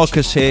out for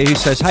Marcus here, who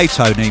says, "Hey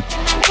Tony,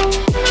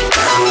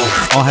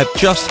 I have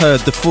just heard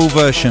the full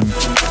version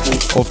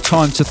of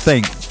Time to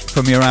Think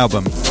from your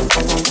album,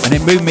 and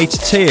it moved me to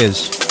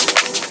tears.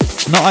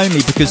 Not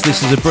only because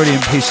this is a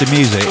brilliant piece of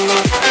music,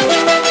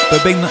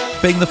 but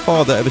being the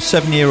father of a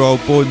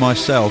 7-year-old boy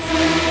myself,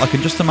 I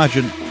can just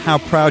imagine how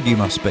proud you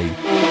must be,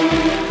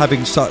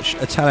 having such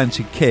a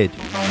talented kid."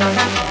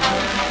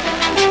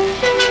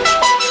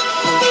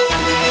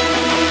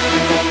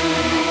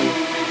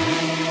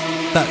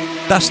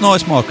 That's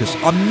nice, Marcus.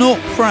 I'm not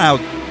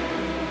proud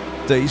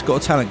that he's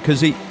got a talent,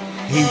 because he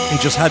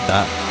just had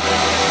that.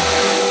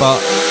 But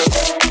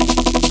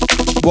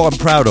what I'm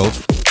proud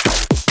of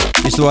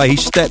is the way he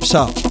steps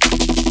up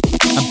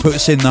and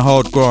puts in the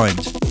hard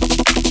grind,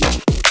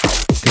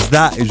 because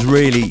that is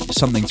really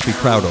something to be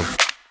proud of.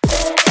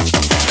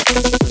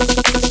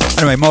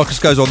 Anyway, Marcus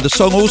goes on, the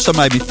song also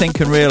made me think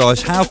and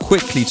realise how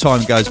quickly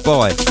time goes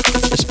by,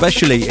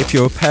 especially if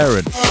you're a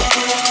parent.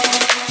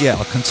 Yeah,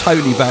 I can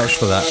totally vouch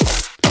for that.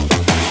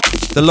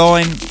 The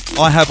line,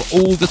 I have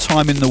all the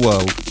time in the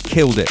world,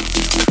 killed it.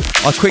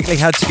 I quickly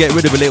had to get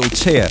rid of a little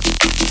tear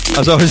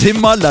as I was in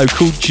my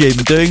local gym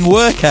doing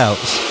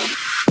workouts.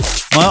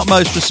 My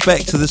utmost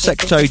respect to the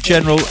Secretary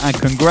General and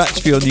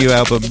congrats for your new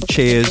album.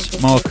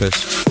 Cheers,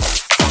 Marcus.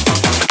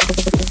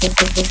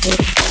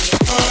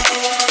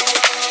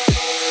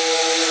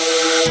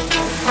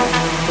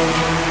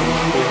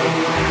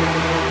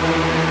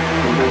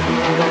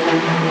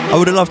 I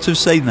would have loved to have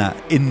seen that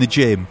in the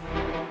gym,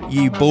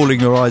 you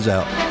bawling your eyes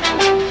out.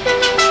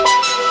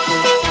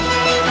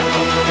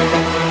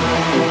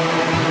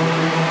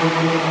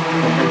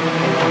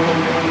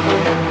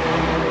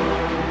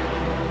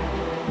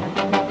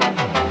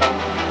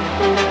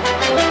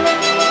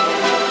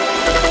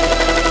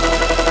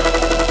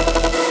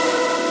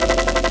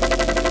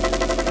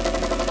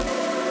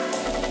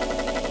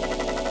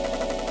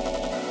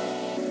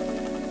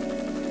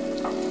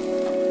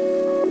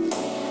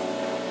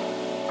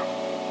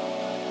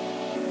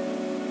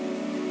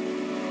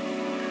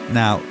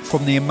 Now,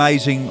 from the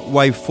amazing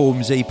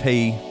Waveforms EP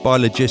by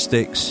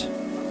Logistics,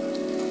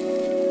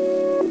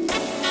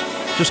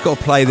 just got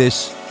to play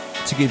this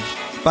to give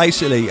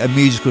basically a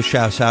musical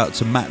shout out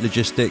to Matt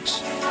Logistics.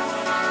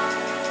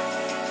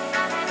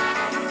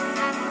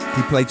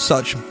 He played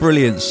such a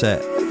brilliant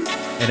set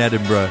in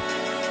Edinburgh.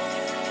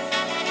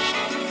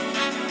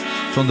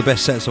 It's one of the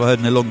best sets I've heard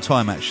in a long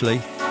time, actually.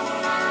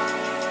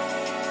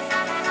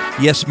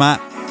 Yes,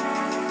 Matt.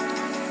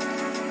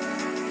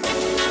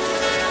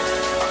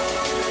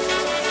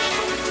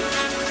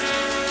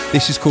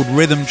 This is called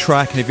Rhythm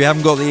Track, and if you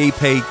haven't got the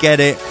EP, get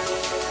it.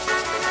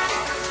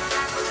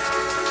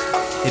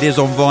 It is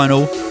on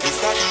vinyl.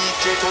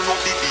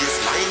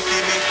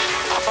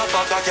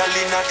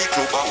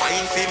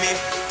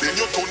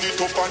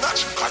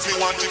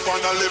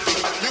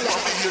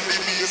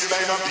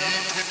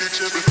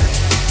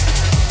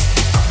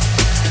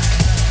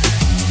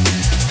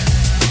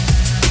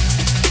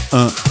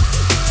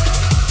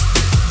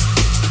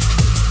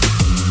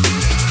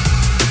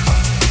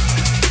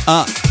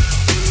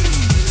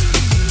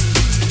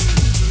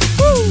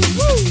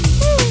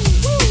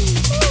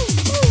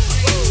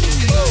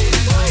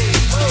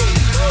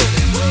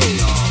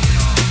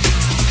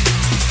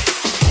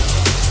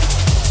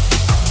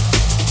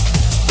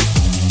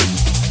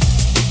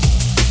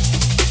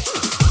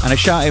 And a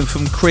shout in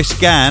from Chris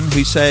Gann,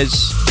 who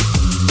says,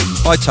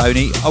 hi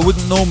Tony, I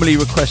wouldn't normally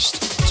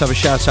request to have a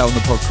shout out on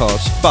the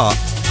podcast, but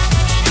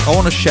I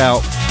want to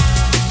shout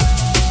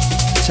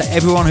to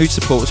everyone who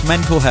supports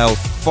mental health,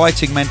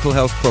 fighting mental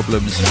health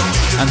problems,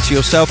 and to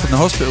yourself and the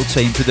hospital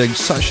team for doing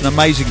such an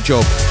amazing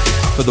job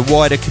for the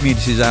wider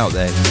communities out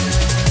there.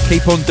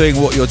 Keep on doing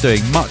what you're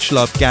doing. Much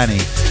love, Ganny.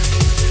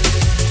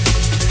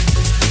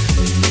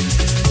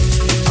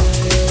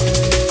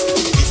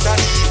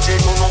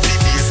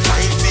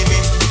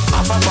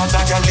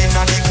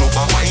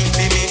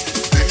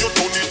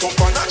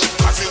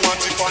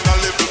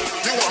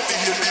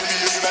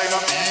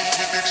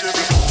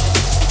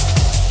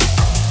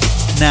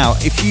 Now,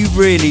 if you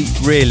really,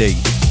 really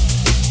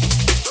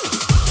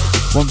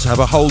want to have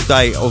a whole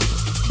day of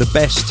the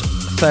best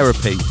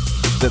therapy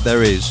that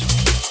there is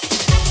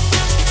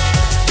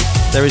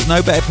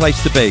no better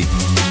place to be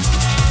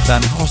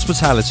than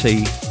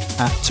hospitality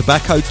at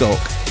Tobacco Dock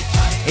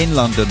in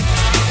London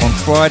on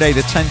Friday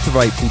the 10th of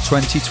April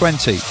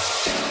 2020.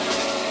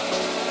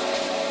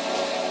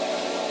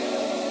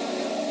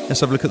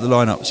 Let's have a look at the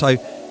lineup. So,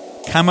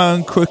 Camo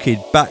and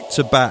Crooked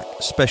back-to-back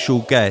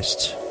special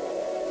guests.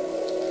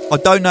 I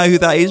don't know who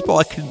that is, but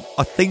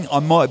I think I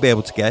might be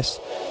able to guess.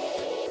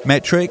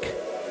 Metric,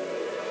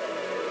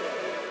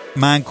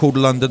 Man Called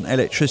London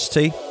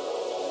Electricity,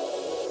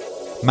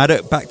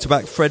 Maddock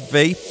back-to-back Fred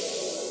V,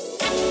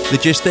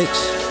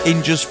 Logistics,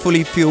 Inja's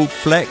Fully Fueled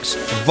Flex,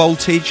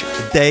 Voltage,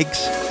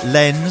 Degs,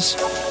 Lens,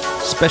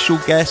 special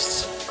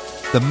guests,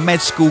 the Med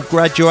School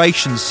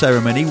graduation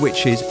ceremony,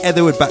 which is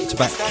Etherwood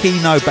back-to-back,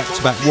 Kino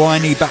back-to-back,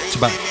 Winey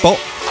back-to-back, Bop.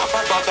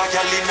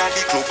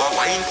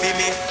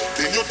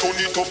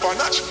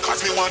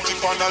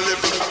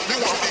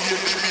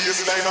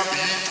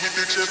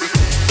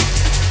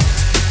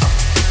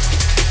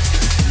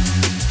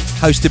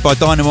 Hosted by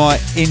Dynamite,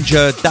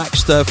 Inja,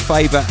 Daxter,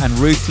 Favour and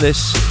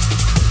Ruthless.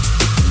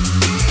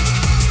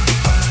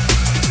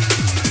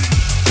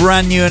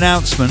 Brand new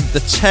announcement, The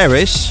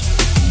Terrace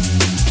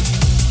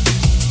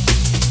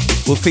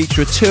will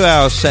feature a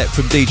 2-hour set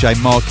from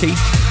DJ Marky,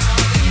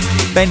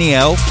 Benny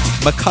L,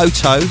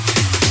 Makoto,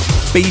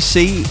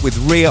 BC with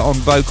Rhea on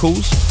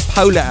vocals,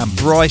 Polar and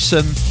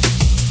Bryson,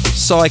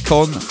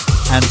 Psycon,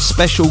 and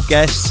special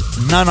guests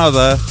none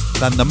other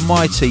than the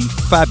mighty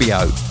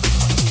Fabio.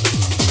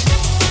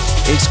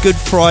 It's Good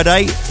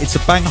Friday, it's a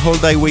bank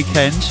holiday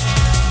weekend,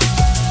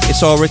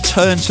 it's our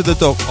return to the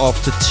dock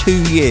after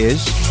 2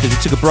 years, because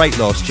we took a break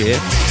last year,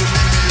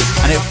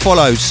 and it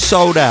follows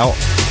sold out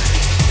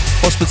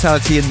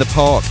Hospitality in the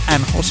Park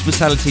and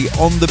Hospitality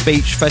on the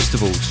Beach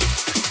festivals.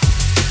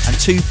 and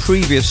 2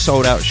 previous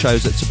sold out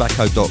shows at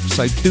Tobacco Dock,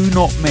 so do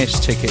not miss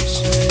tickets.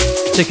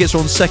 Tickets are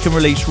on second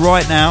release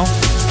right now,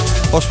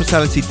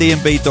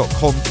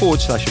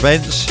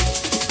 hospitalitydnb.com/events.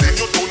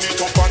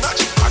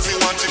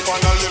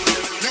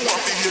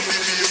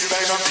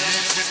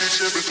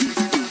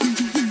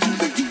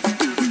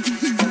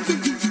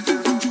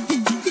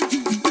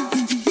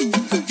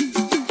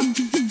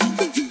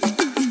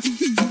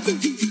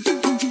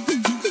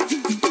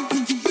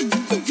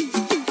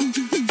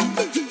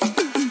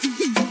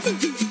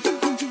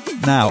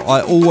 Now, I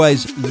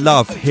always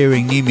love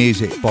hearing new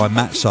music by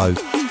Matzo,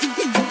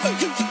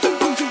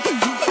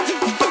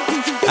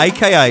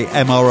 aka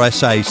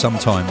MRSA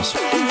sometimes.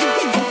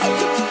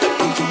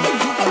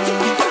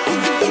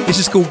 This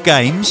is called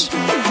Games,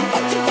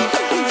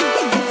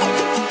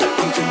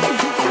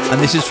 and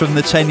this is from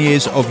the 10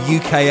 Years of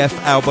UKF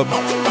album,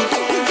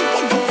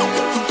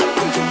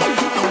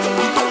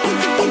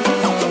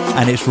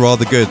 and it's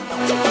rather good.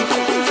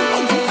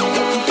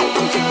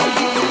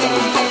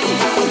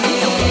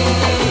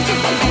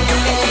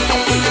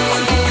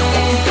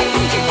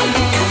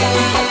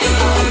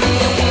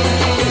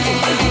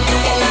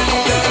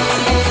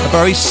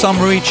 Very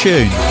summery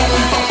tune.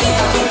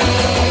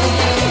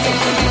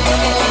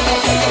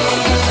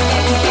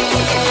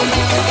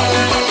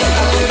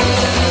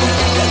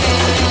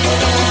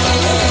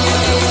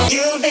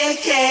 You've been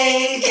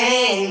playing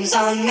games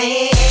on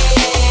me.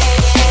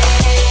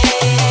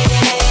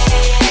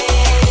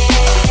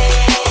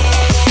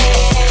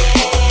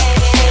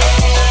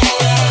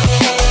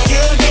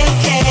 You've been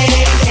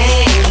playing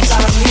games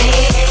on me.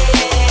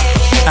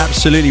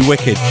 Absolutely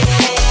wicked.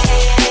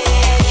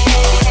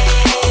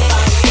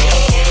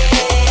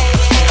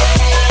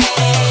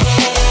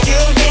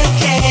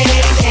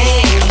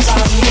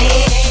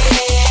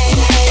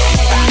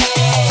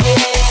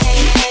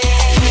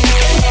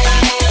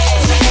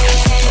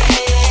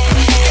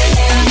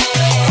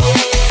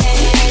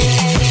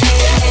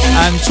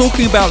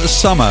 Talking about the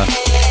summer,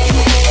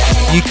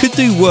 you could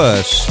do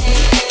worse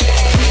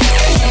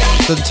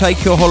than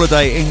take your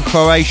holiday in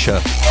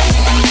Croatia,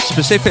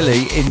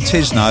 specifically in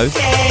Tisno.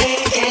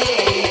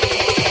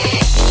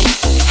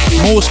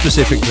 More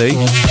specifically,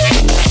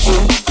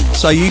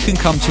 so you can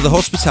come to the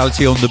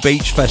Hospitality on the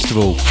Beach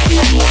Festival.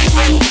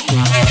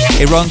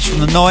 It runs from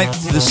the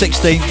 9th to the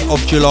 16th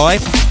of July.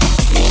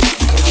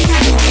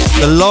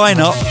 The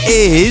lineup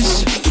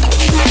is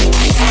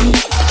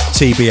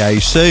TBA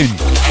soon.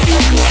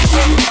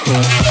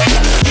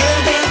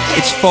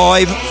 It's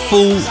 5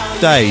 full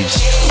days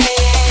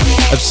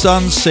of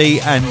sun, sea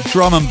and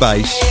drum and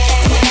bass,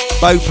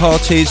 boat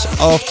parties,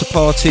 after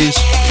parties,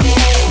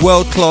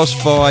 world-class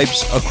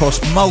vibes across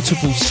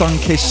multiple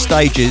sun-kissed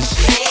stages.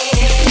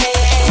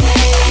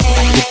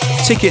 The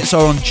tickets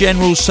are on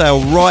general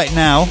sale right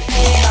now,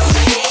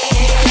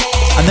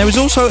 and there is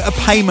also a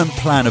payment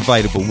plan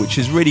available, which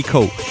is really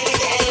cool,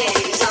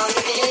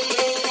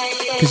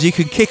 because you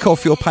can kick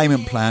off your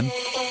payment plan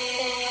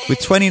with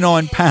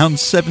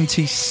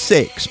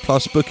 £29.76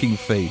 plus booking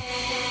fee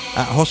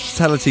at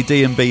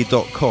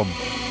hospitalitydnb.com.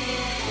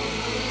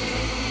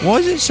 Why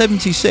is it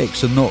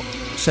 76 and not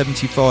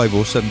 75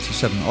 or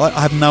 77? I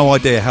have no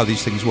idea how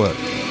these things work.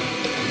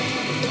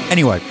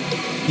 Anyway,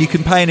 you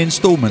can pay in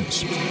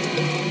instalments.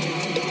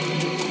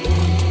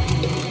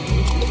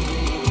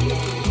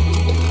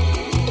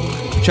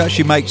 Which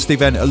actually makes the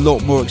event a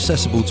lot more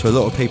accessible to a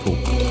lot of people.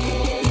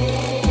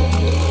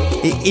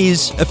 It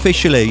is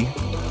officially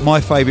my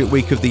favourite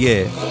week of the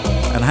year,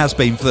 and has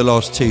been for the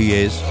last 2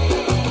 years.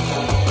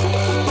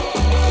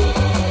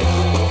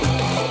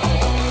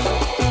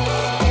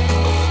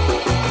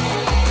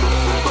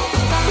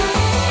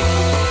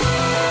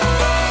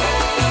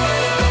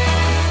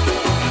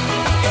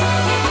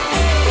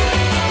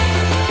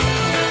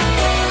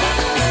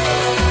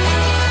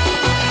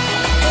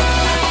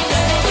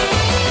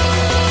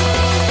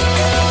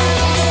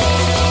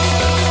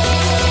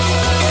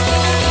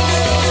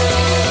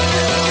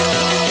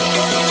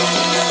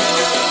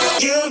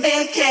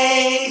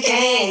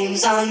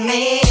 On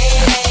me.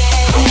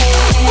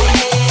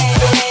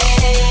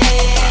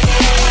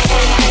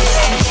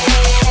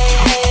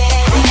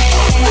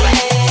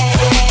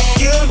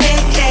 You've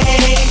been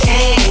playing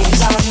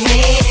games on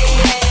me.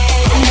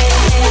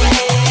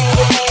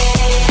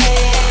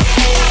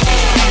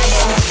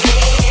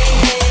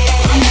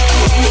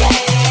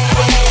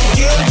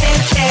 You've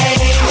been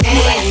playing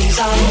games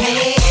on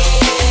me.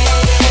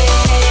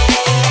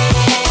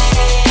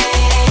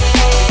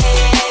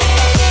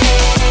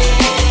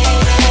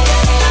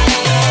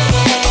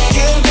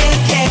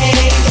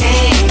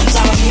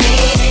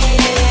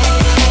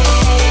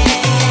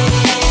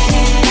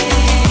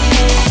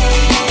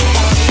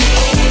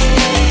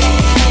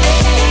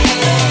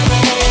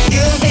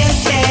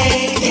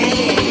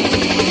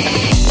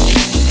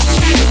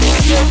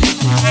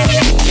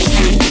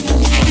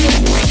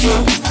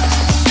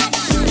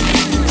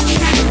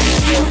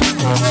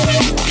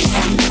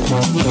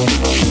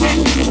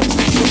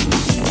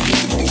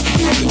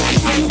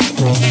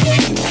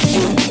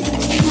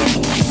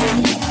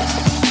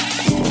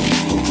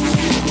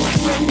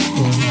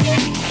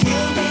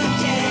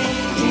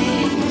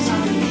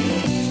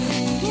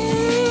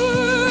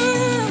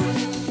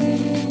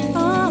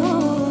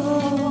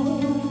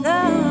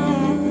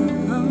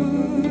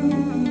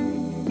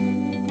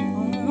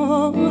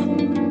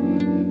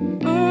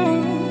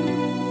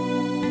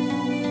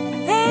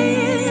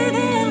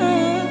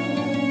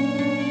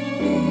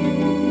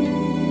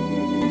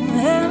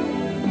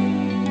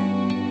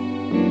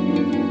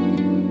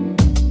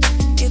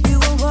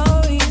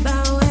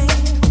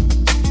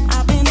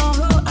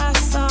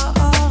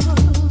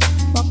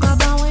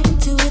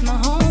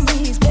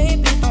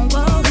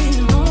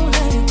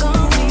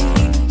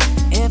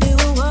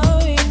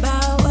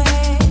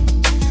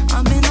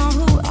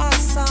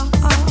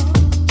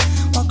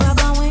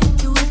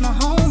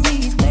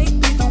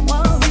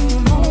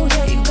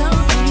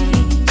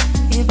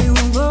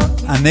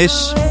 And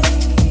this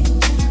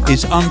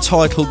is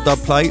Untitled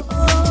Dubplate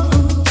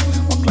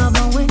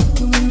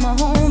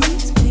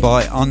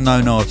by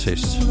Unknown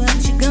Artists.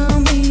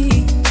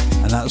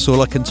 And that's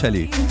all I can tell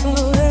you.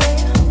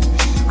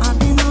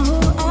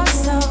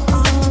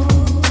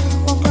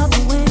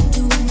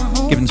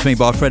 Given to me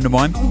by a friend of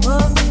mine.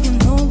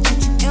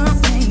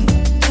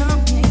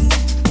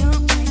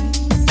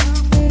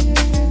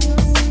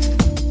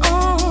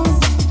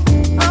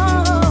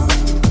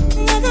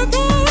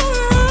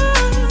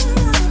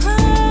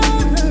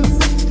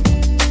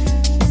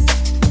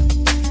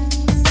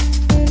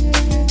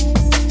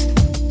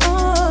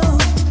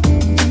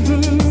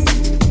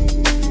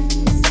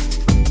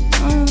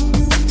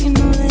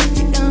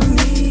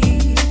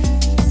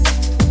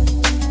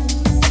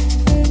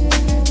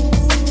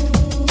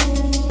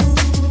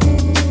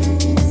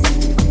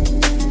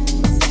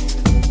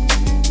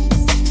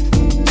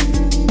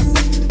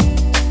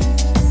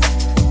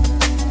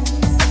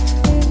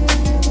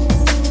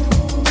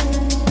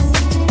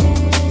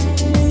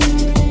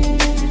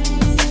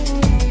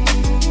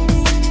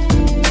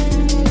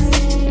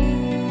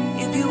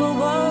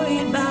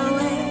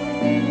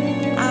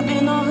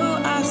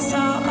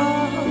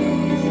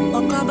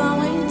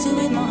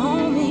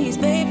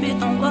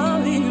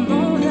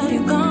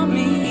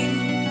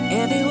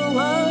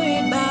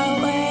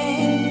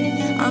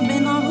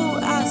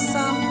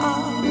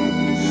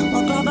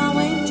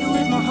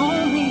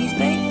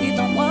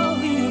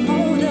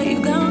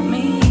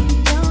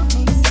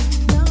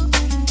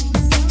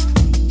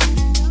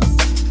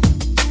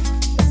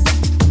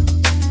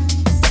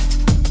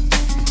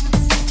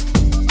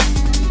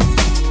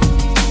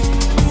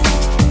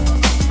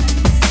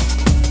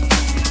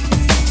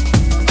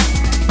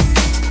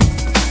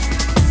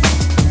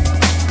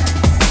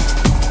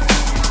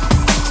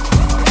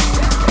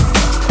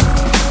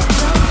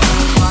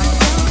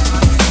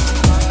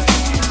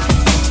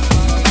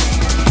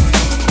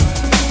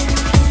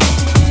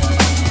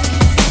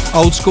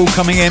 Old School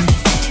coming in.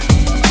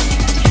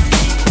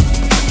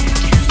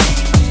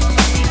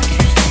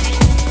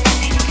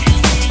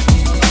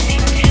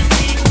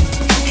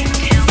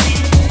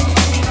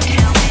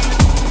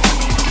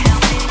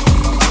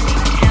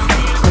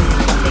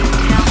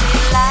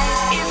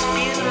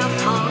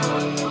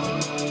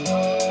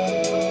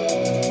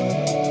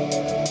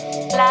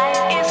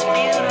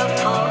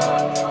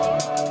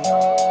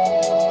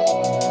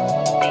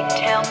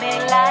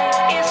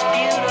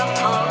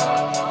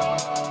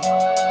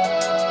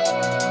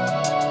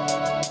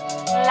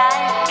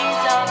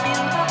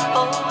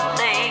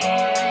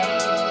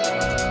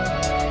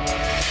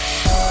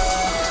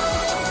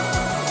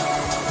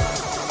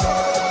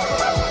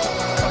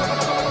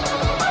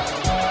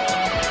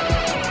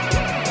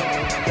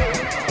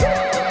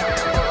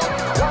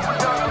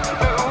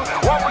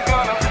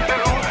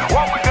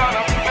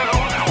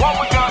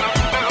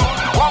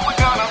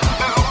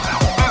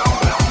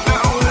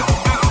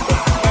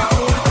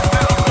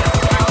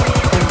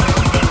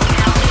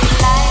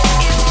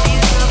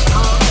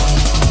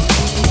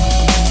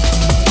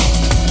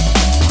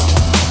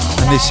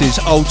 This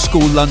is Old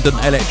School London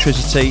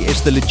Electricity.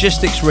 It's the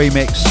Logistics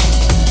remix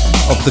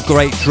of the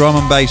great drum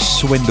and bass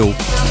Swindle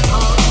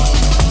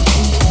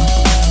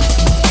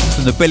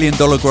from the $1 Billion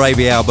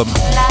Gravy album.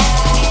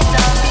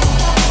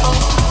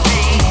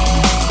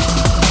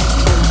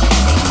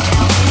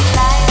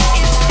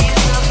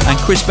 And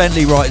Chris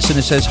Bentley writes in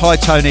and says, "Hi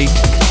Tony,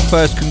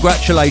 first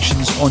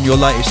congratulations on your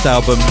latest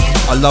album.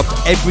 I loved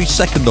every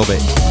second of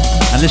it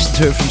and listened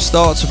to it from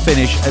start to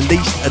finish at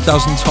least a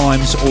dozen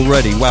times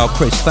already." Wow,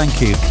 Chris,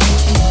 thank you.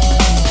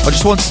 I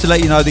just wanted to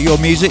let you know that your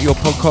music, your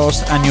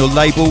podcast and your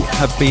label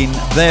have been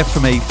there for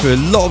me through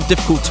a lot of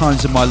difficult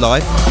times in my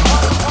life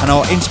and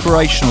are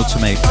inspirational to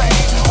me.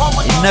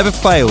 It never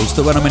fails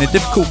that when I'm in a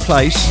difficult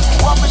place,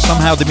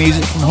 somehow the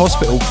music from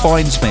hospital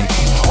finds me.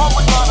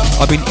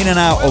 I've been in and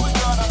out of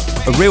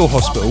a real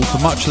hospital for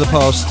much of the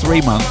past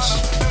 3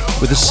 months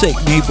with a sick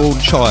newborn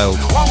child,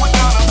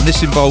 and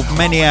this involved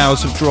many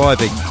hours of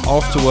driving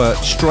after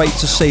work straight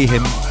to see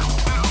him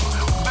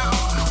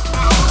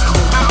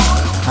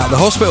at the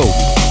hospital.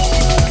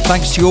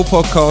 Thanks to your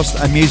podcast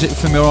and music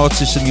from your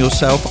artists and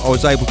yourself, I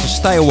was able to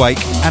stay awake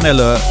and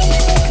alert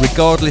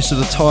regardless of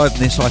the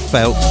tiredness I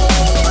felt,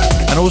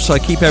 and also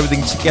keep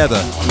everything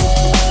together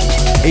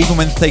even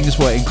when things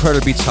were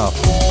incredibly tough.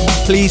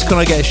 Please can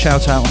I get a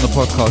shout out on the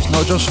podcast,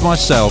 not just for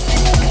myself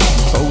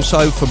but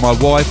also for my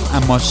wife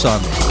and my son.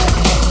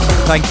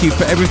 Thank you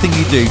for everything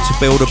you do to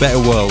build a better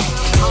world.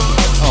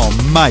 Oh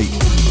mate,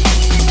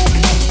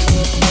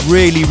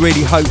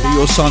 really hope that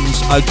your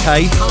son's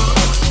okay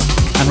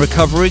and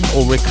recovering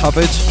or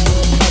recovered.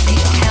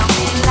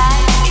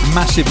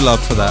 Massive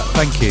love for that,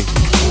 thank you.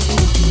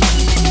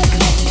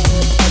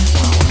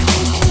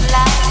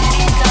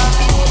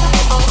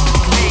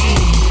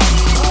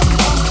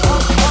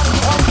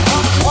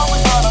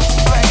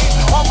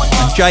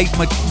 And Jake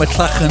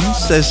McClachan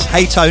says,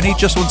 "Hey Tony,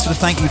 just wanted to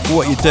thank you for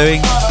what you're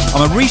doing.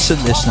 I'm a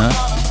recent listener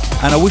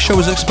and I wish I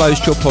was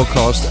exposed to your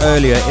podcast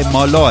earlier in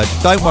my life."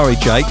 Don't worry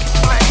Jake,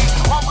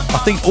 I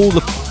think all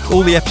the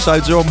All the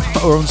episodes are on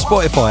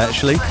Spotify,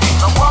 actually.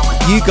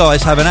 You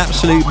guys have an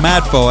absolute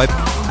mad vibe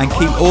and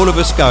keep all of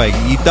us going.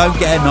 You don't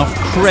get enough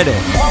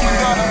credit.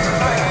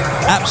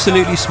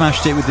 Absolutely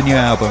smashed it with the new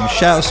album.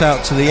 Shouts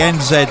out to the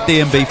NZ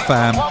DMB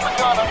fam.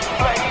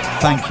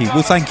 Thank you.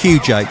 Well, thank you,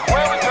 Jake.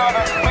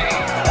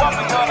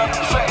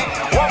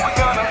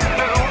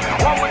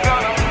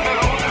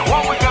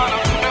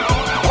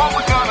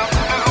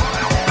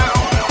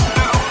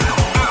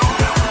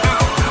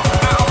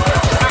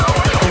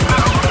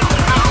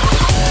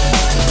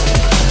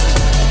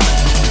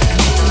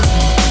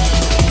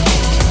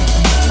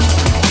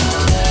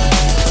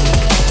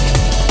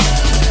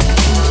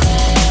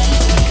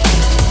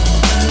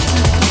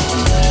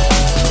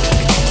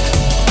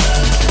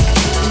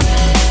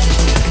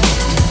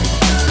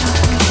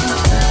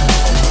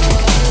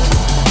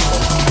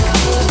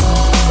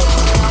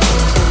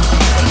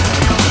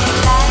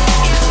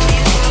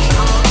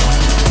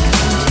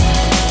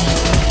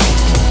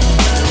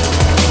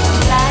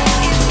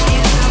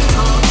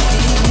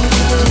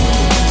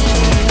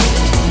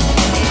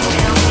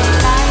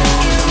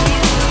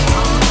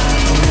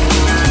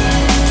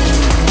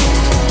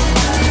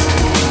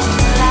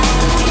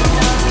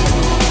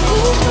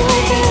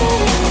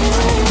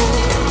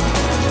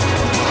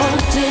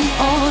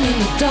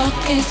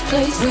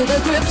 With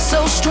a grip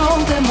so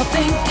strong that my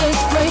fingers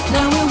break.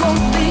 Now it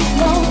won't be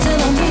long till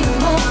I meet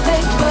my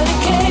fate. But it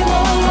came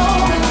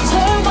along and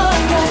turned my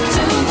back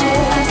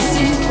today. I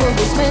see what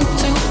was meant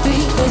to be.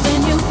 There's a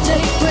new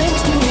day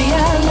brings new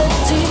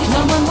reality.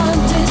 Now my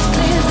mind is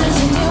clear, there's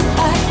a new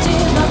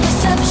idea. My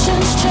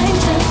perceptions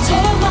change and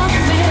tear my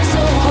fears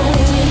away.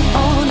 Holding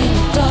on in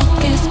the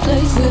darkest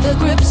place. With a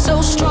grip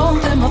so strong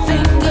that my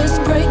fingers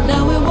break.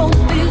 Now it won't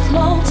be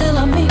long till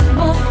I meet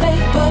my fate.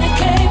 But it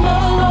came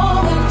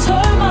along and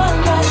turned my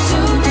back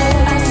today.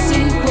 I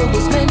see what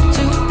was meant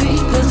to be.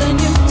 Cause a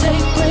new day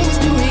brings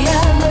new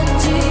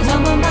reality. Now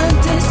my mind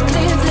is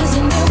clear, there's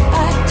a new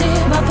idea.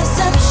 My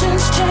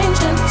perceptions change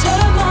and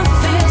turn my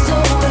fears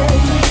away.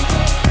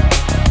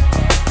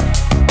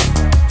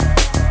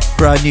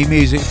 Brand new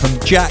music from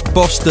Jack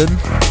Boston.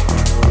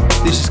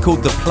 This is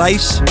called The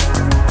Place.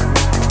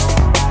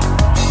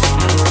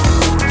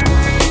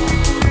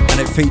 And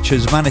it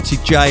features Vanity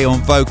J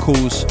on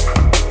vocals.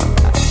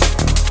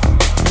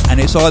 And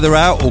it's either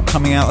out or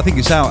coming out, I think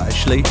it's out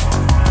actually,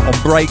 on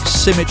Break's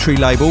Symmetry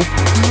label.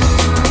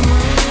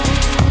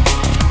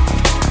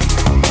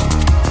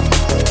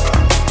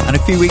 And a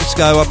few weeks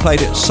ago I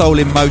played it Soul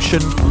in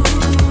Motion,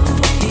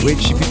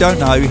 which, if you don't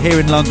know, here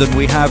in London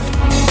we're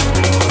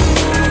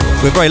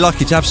very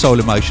lucky to have Soul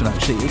in Motion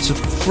actually. It's a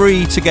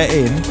free to get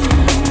in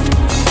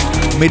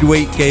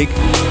midweek gig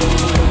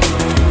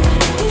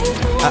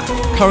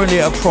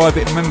currently at a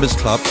private members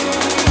club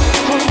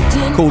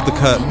called The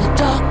Curtain.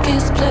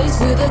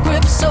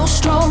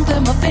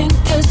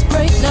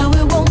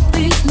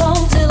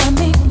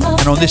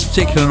 And on this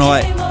particular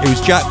night it was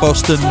Jack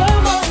Boston,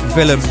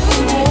 Willem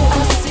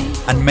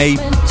and me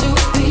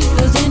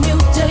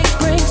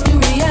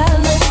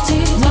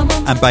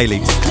and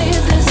Bailey.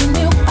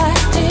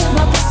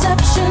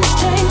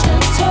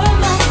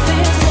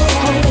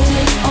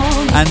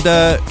 And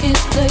I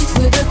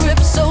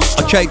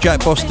checked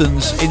Jack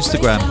Boston's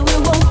Instagram.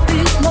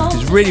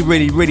 He's a really,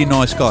 really, really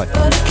nice guy.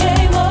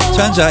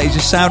 Turns out he's a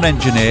sound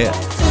engineer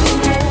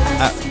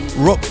at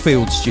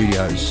Rockfield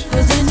Studios.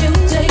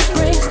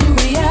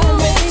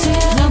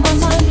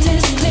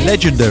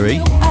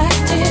 Legendary.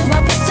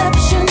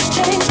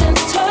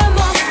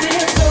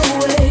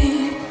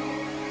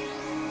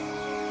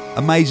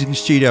 Amazing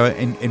studio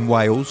in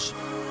Wales.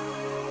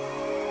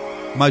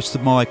 Most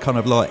of my kind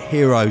of like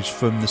heroes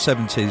from the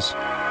 70s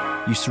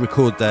used to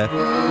record there.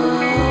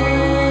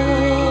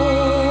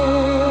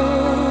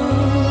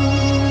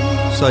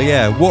 So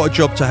yeah, what a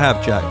job to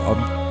have, Jack.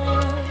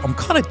 I'm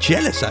kind of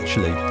jealous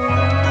actually.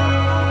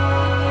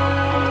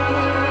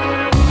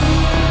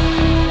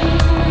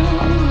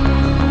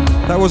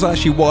 That was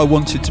actually what I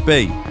wanted to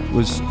be,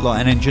 was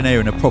like an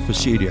engineer in a proper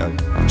studio.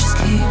 Just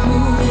keep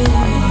moving.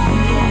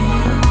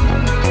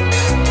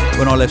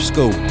 When I left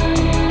school,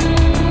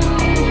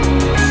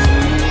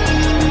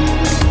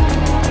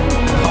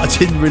 I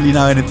didn't really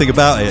know anything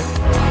about it.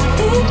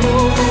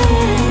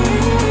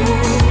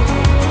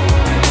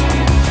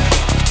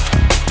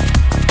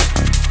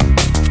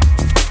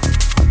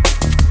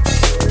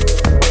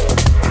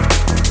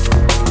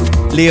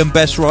 Liam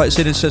Best writes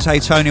in and says, "Hey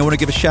Tony, I want to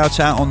give a shout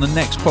out on the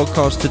next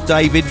podcast to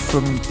David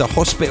from the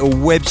Hospital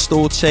Web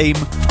Store team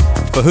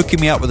for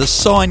hooking me up with a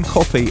signed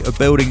copy of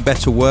Building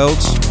Better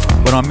Worlds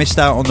when I missed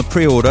out on the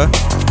pre-order,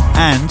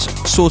 and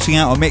sorting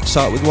out a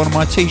mix-up with one of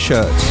my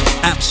t-shirts.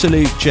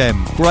 Absolute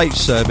gem, great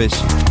service,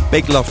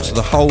 big love to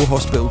the whole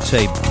Hospital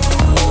team."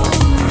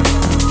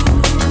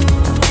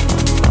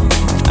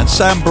 And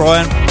Sam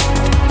Bryant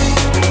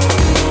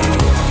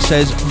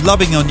says,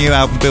 "Loving your new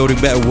album Building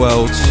Better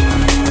Worlds.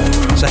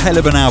 It's a hell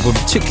of an album,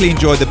 particularly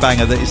enjoyed the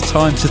banger that is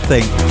Time to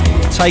Think.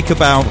 Take a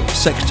bow,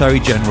 Secretary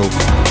General.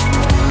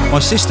 My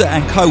sister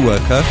and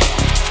co-worker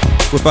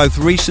were both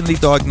recently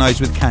diagnosed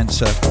with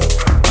cancer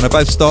and are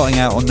both starting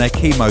out on their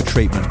chemo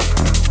treatment.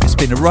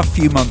 It's been a rough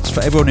few months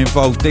for everyone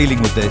involved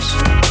dealing with this,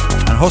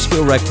 and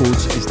Hospital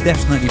Records is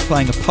definitely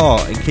playing a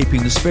part in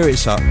keeping the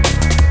spirits up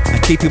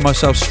and keeping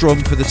myself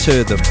strong for the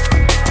two of them.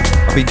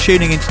 I've been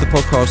tuning into the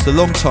podcast a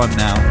long time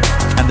now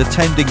and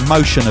attending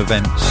Motion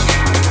events.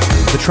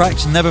 The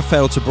tracks never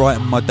fail to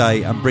brighten my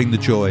day and bring the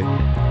joy.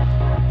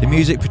 The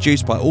music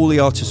produced by all the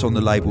artists on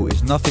the label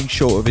is nothing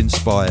short of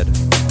inspired.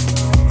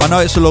 I know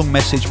it's a long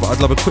message, but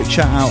I'd love a quick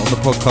shout out on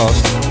the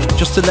podcast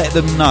just to let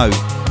them know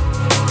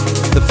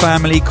the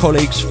family,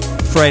 colleagues,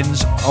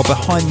 friends are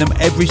behind them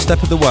every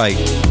step of the way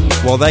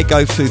while they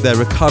go through their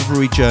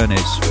recovery journeys.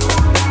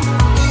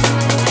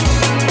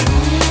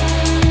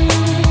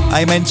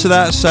 Amen to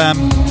that,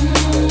 Sam.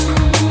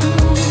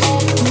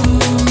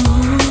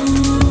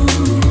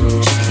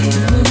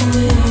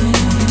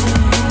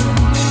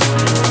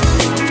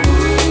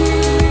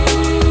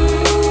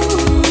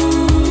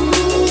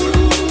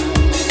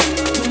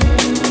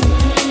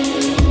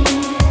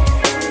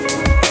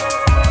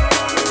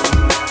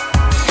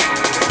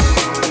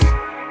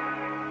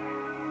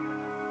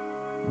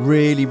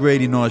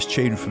 Really nice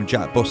tune from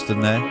Jack Boston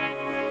there.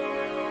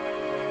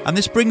 And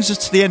this brings us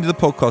to the end of the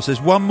podcast.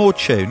 There's one more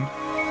tune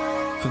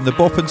from the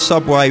Bop and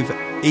Subwave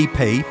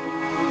EP.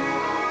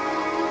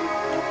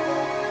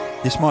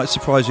 This might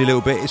surprise you a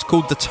little bit. It's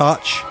called The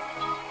Touch,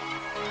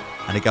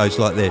 and it goes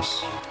like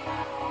this.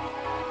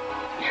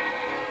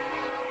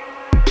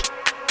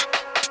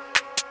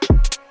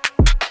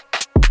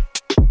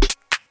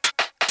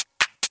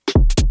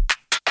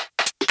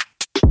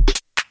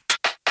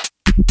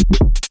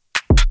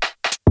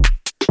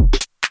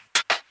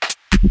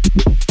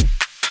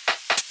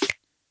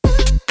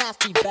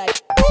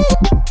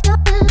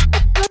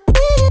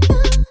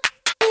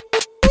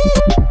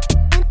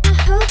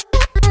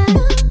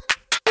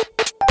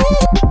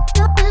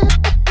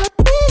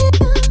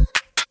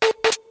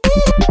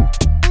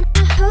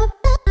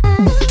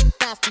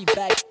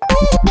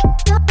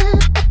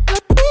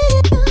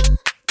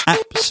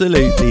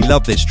 Absolutely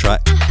love this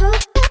track.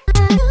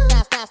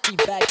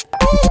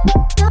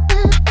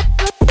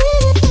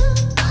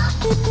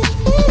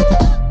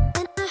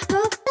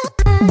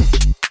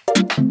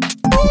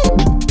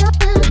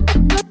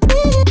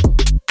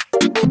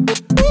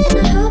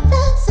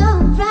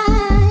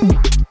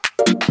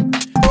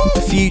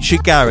 Future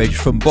Garage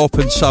from Bop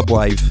and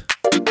Subwave.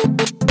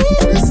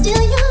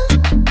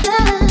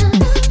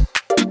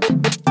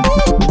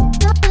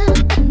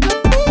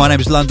 My name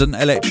is London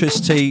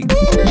Electricity.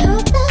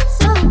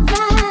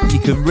 You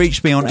can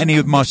reach me on any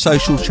of my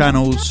social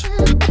channels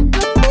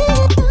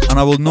and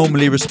I will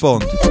normally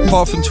respond,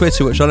 apart from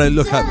Twitter, which I don't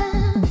look at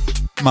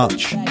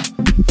much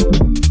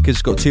because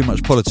it's got too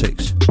much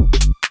politics.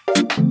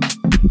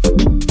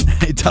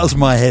 It does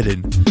my head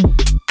in.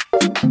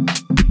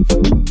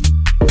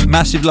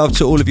 Massive love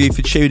to all of you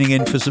for tuning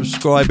in, for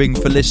subscribing,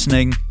 for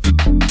listening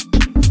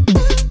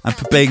and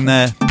for being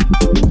there.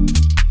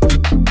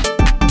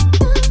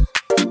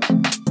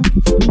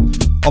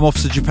 I'm off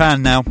to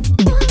Japan now,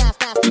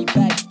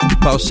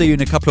 but I'll see you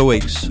in a couple of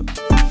weeks,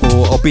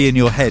 or I'll be in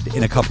your head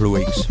in a couple of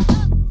weeks.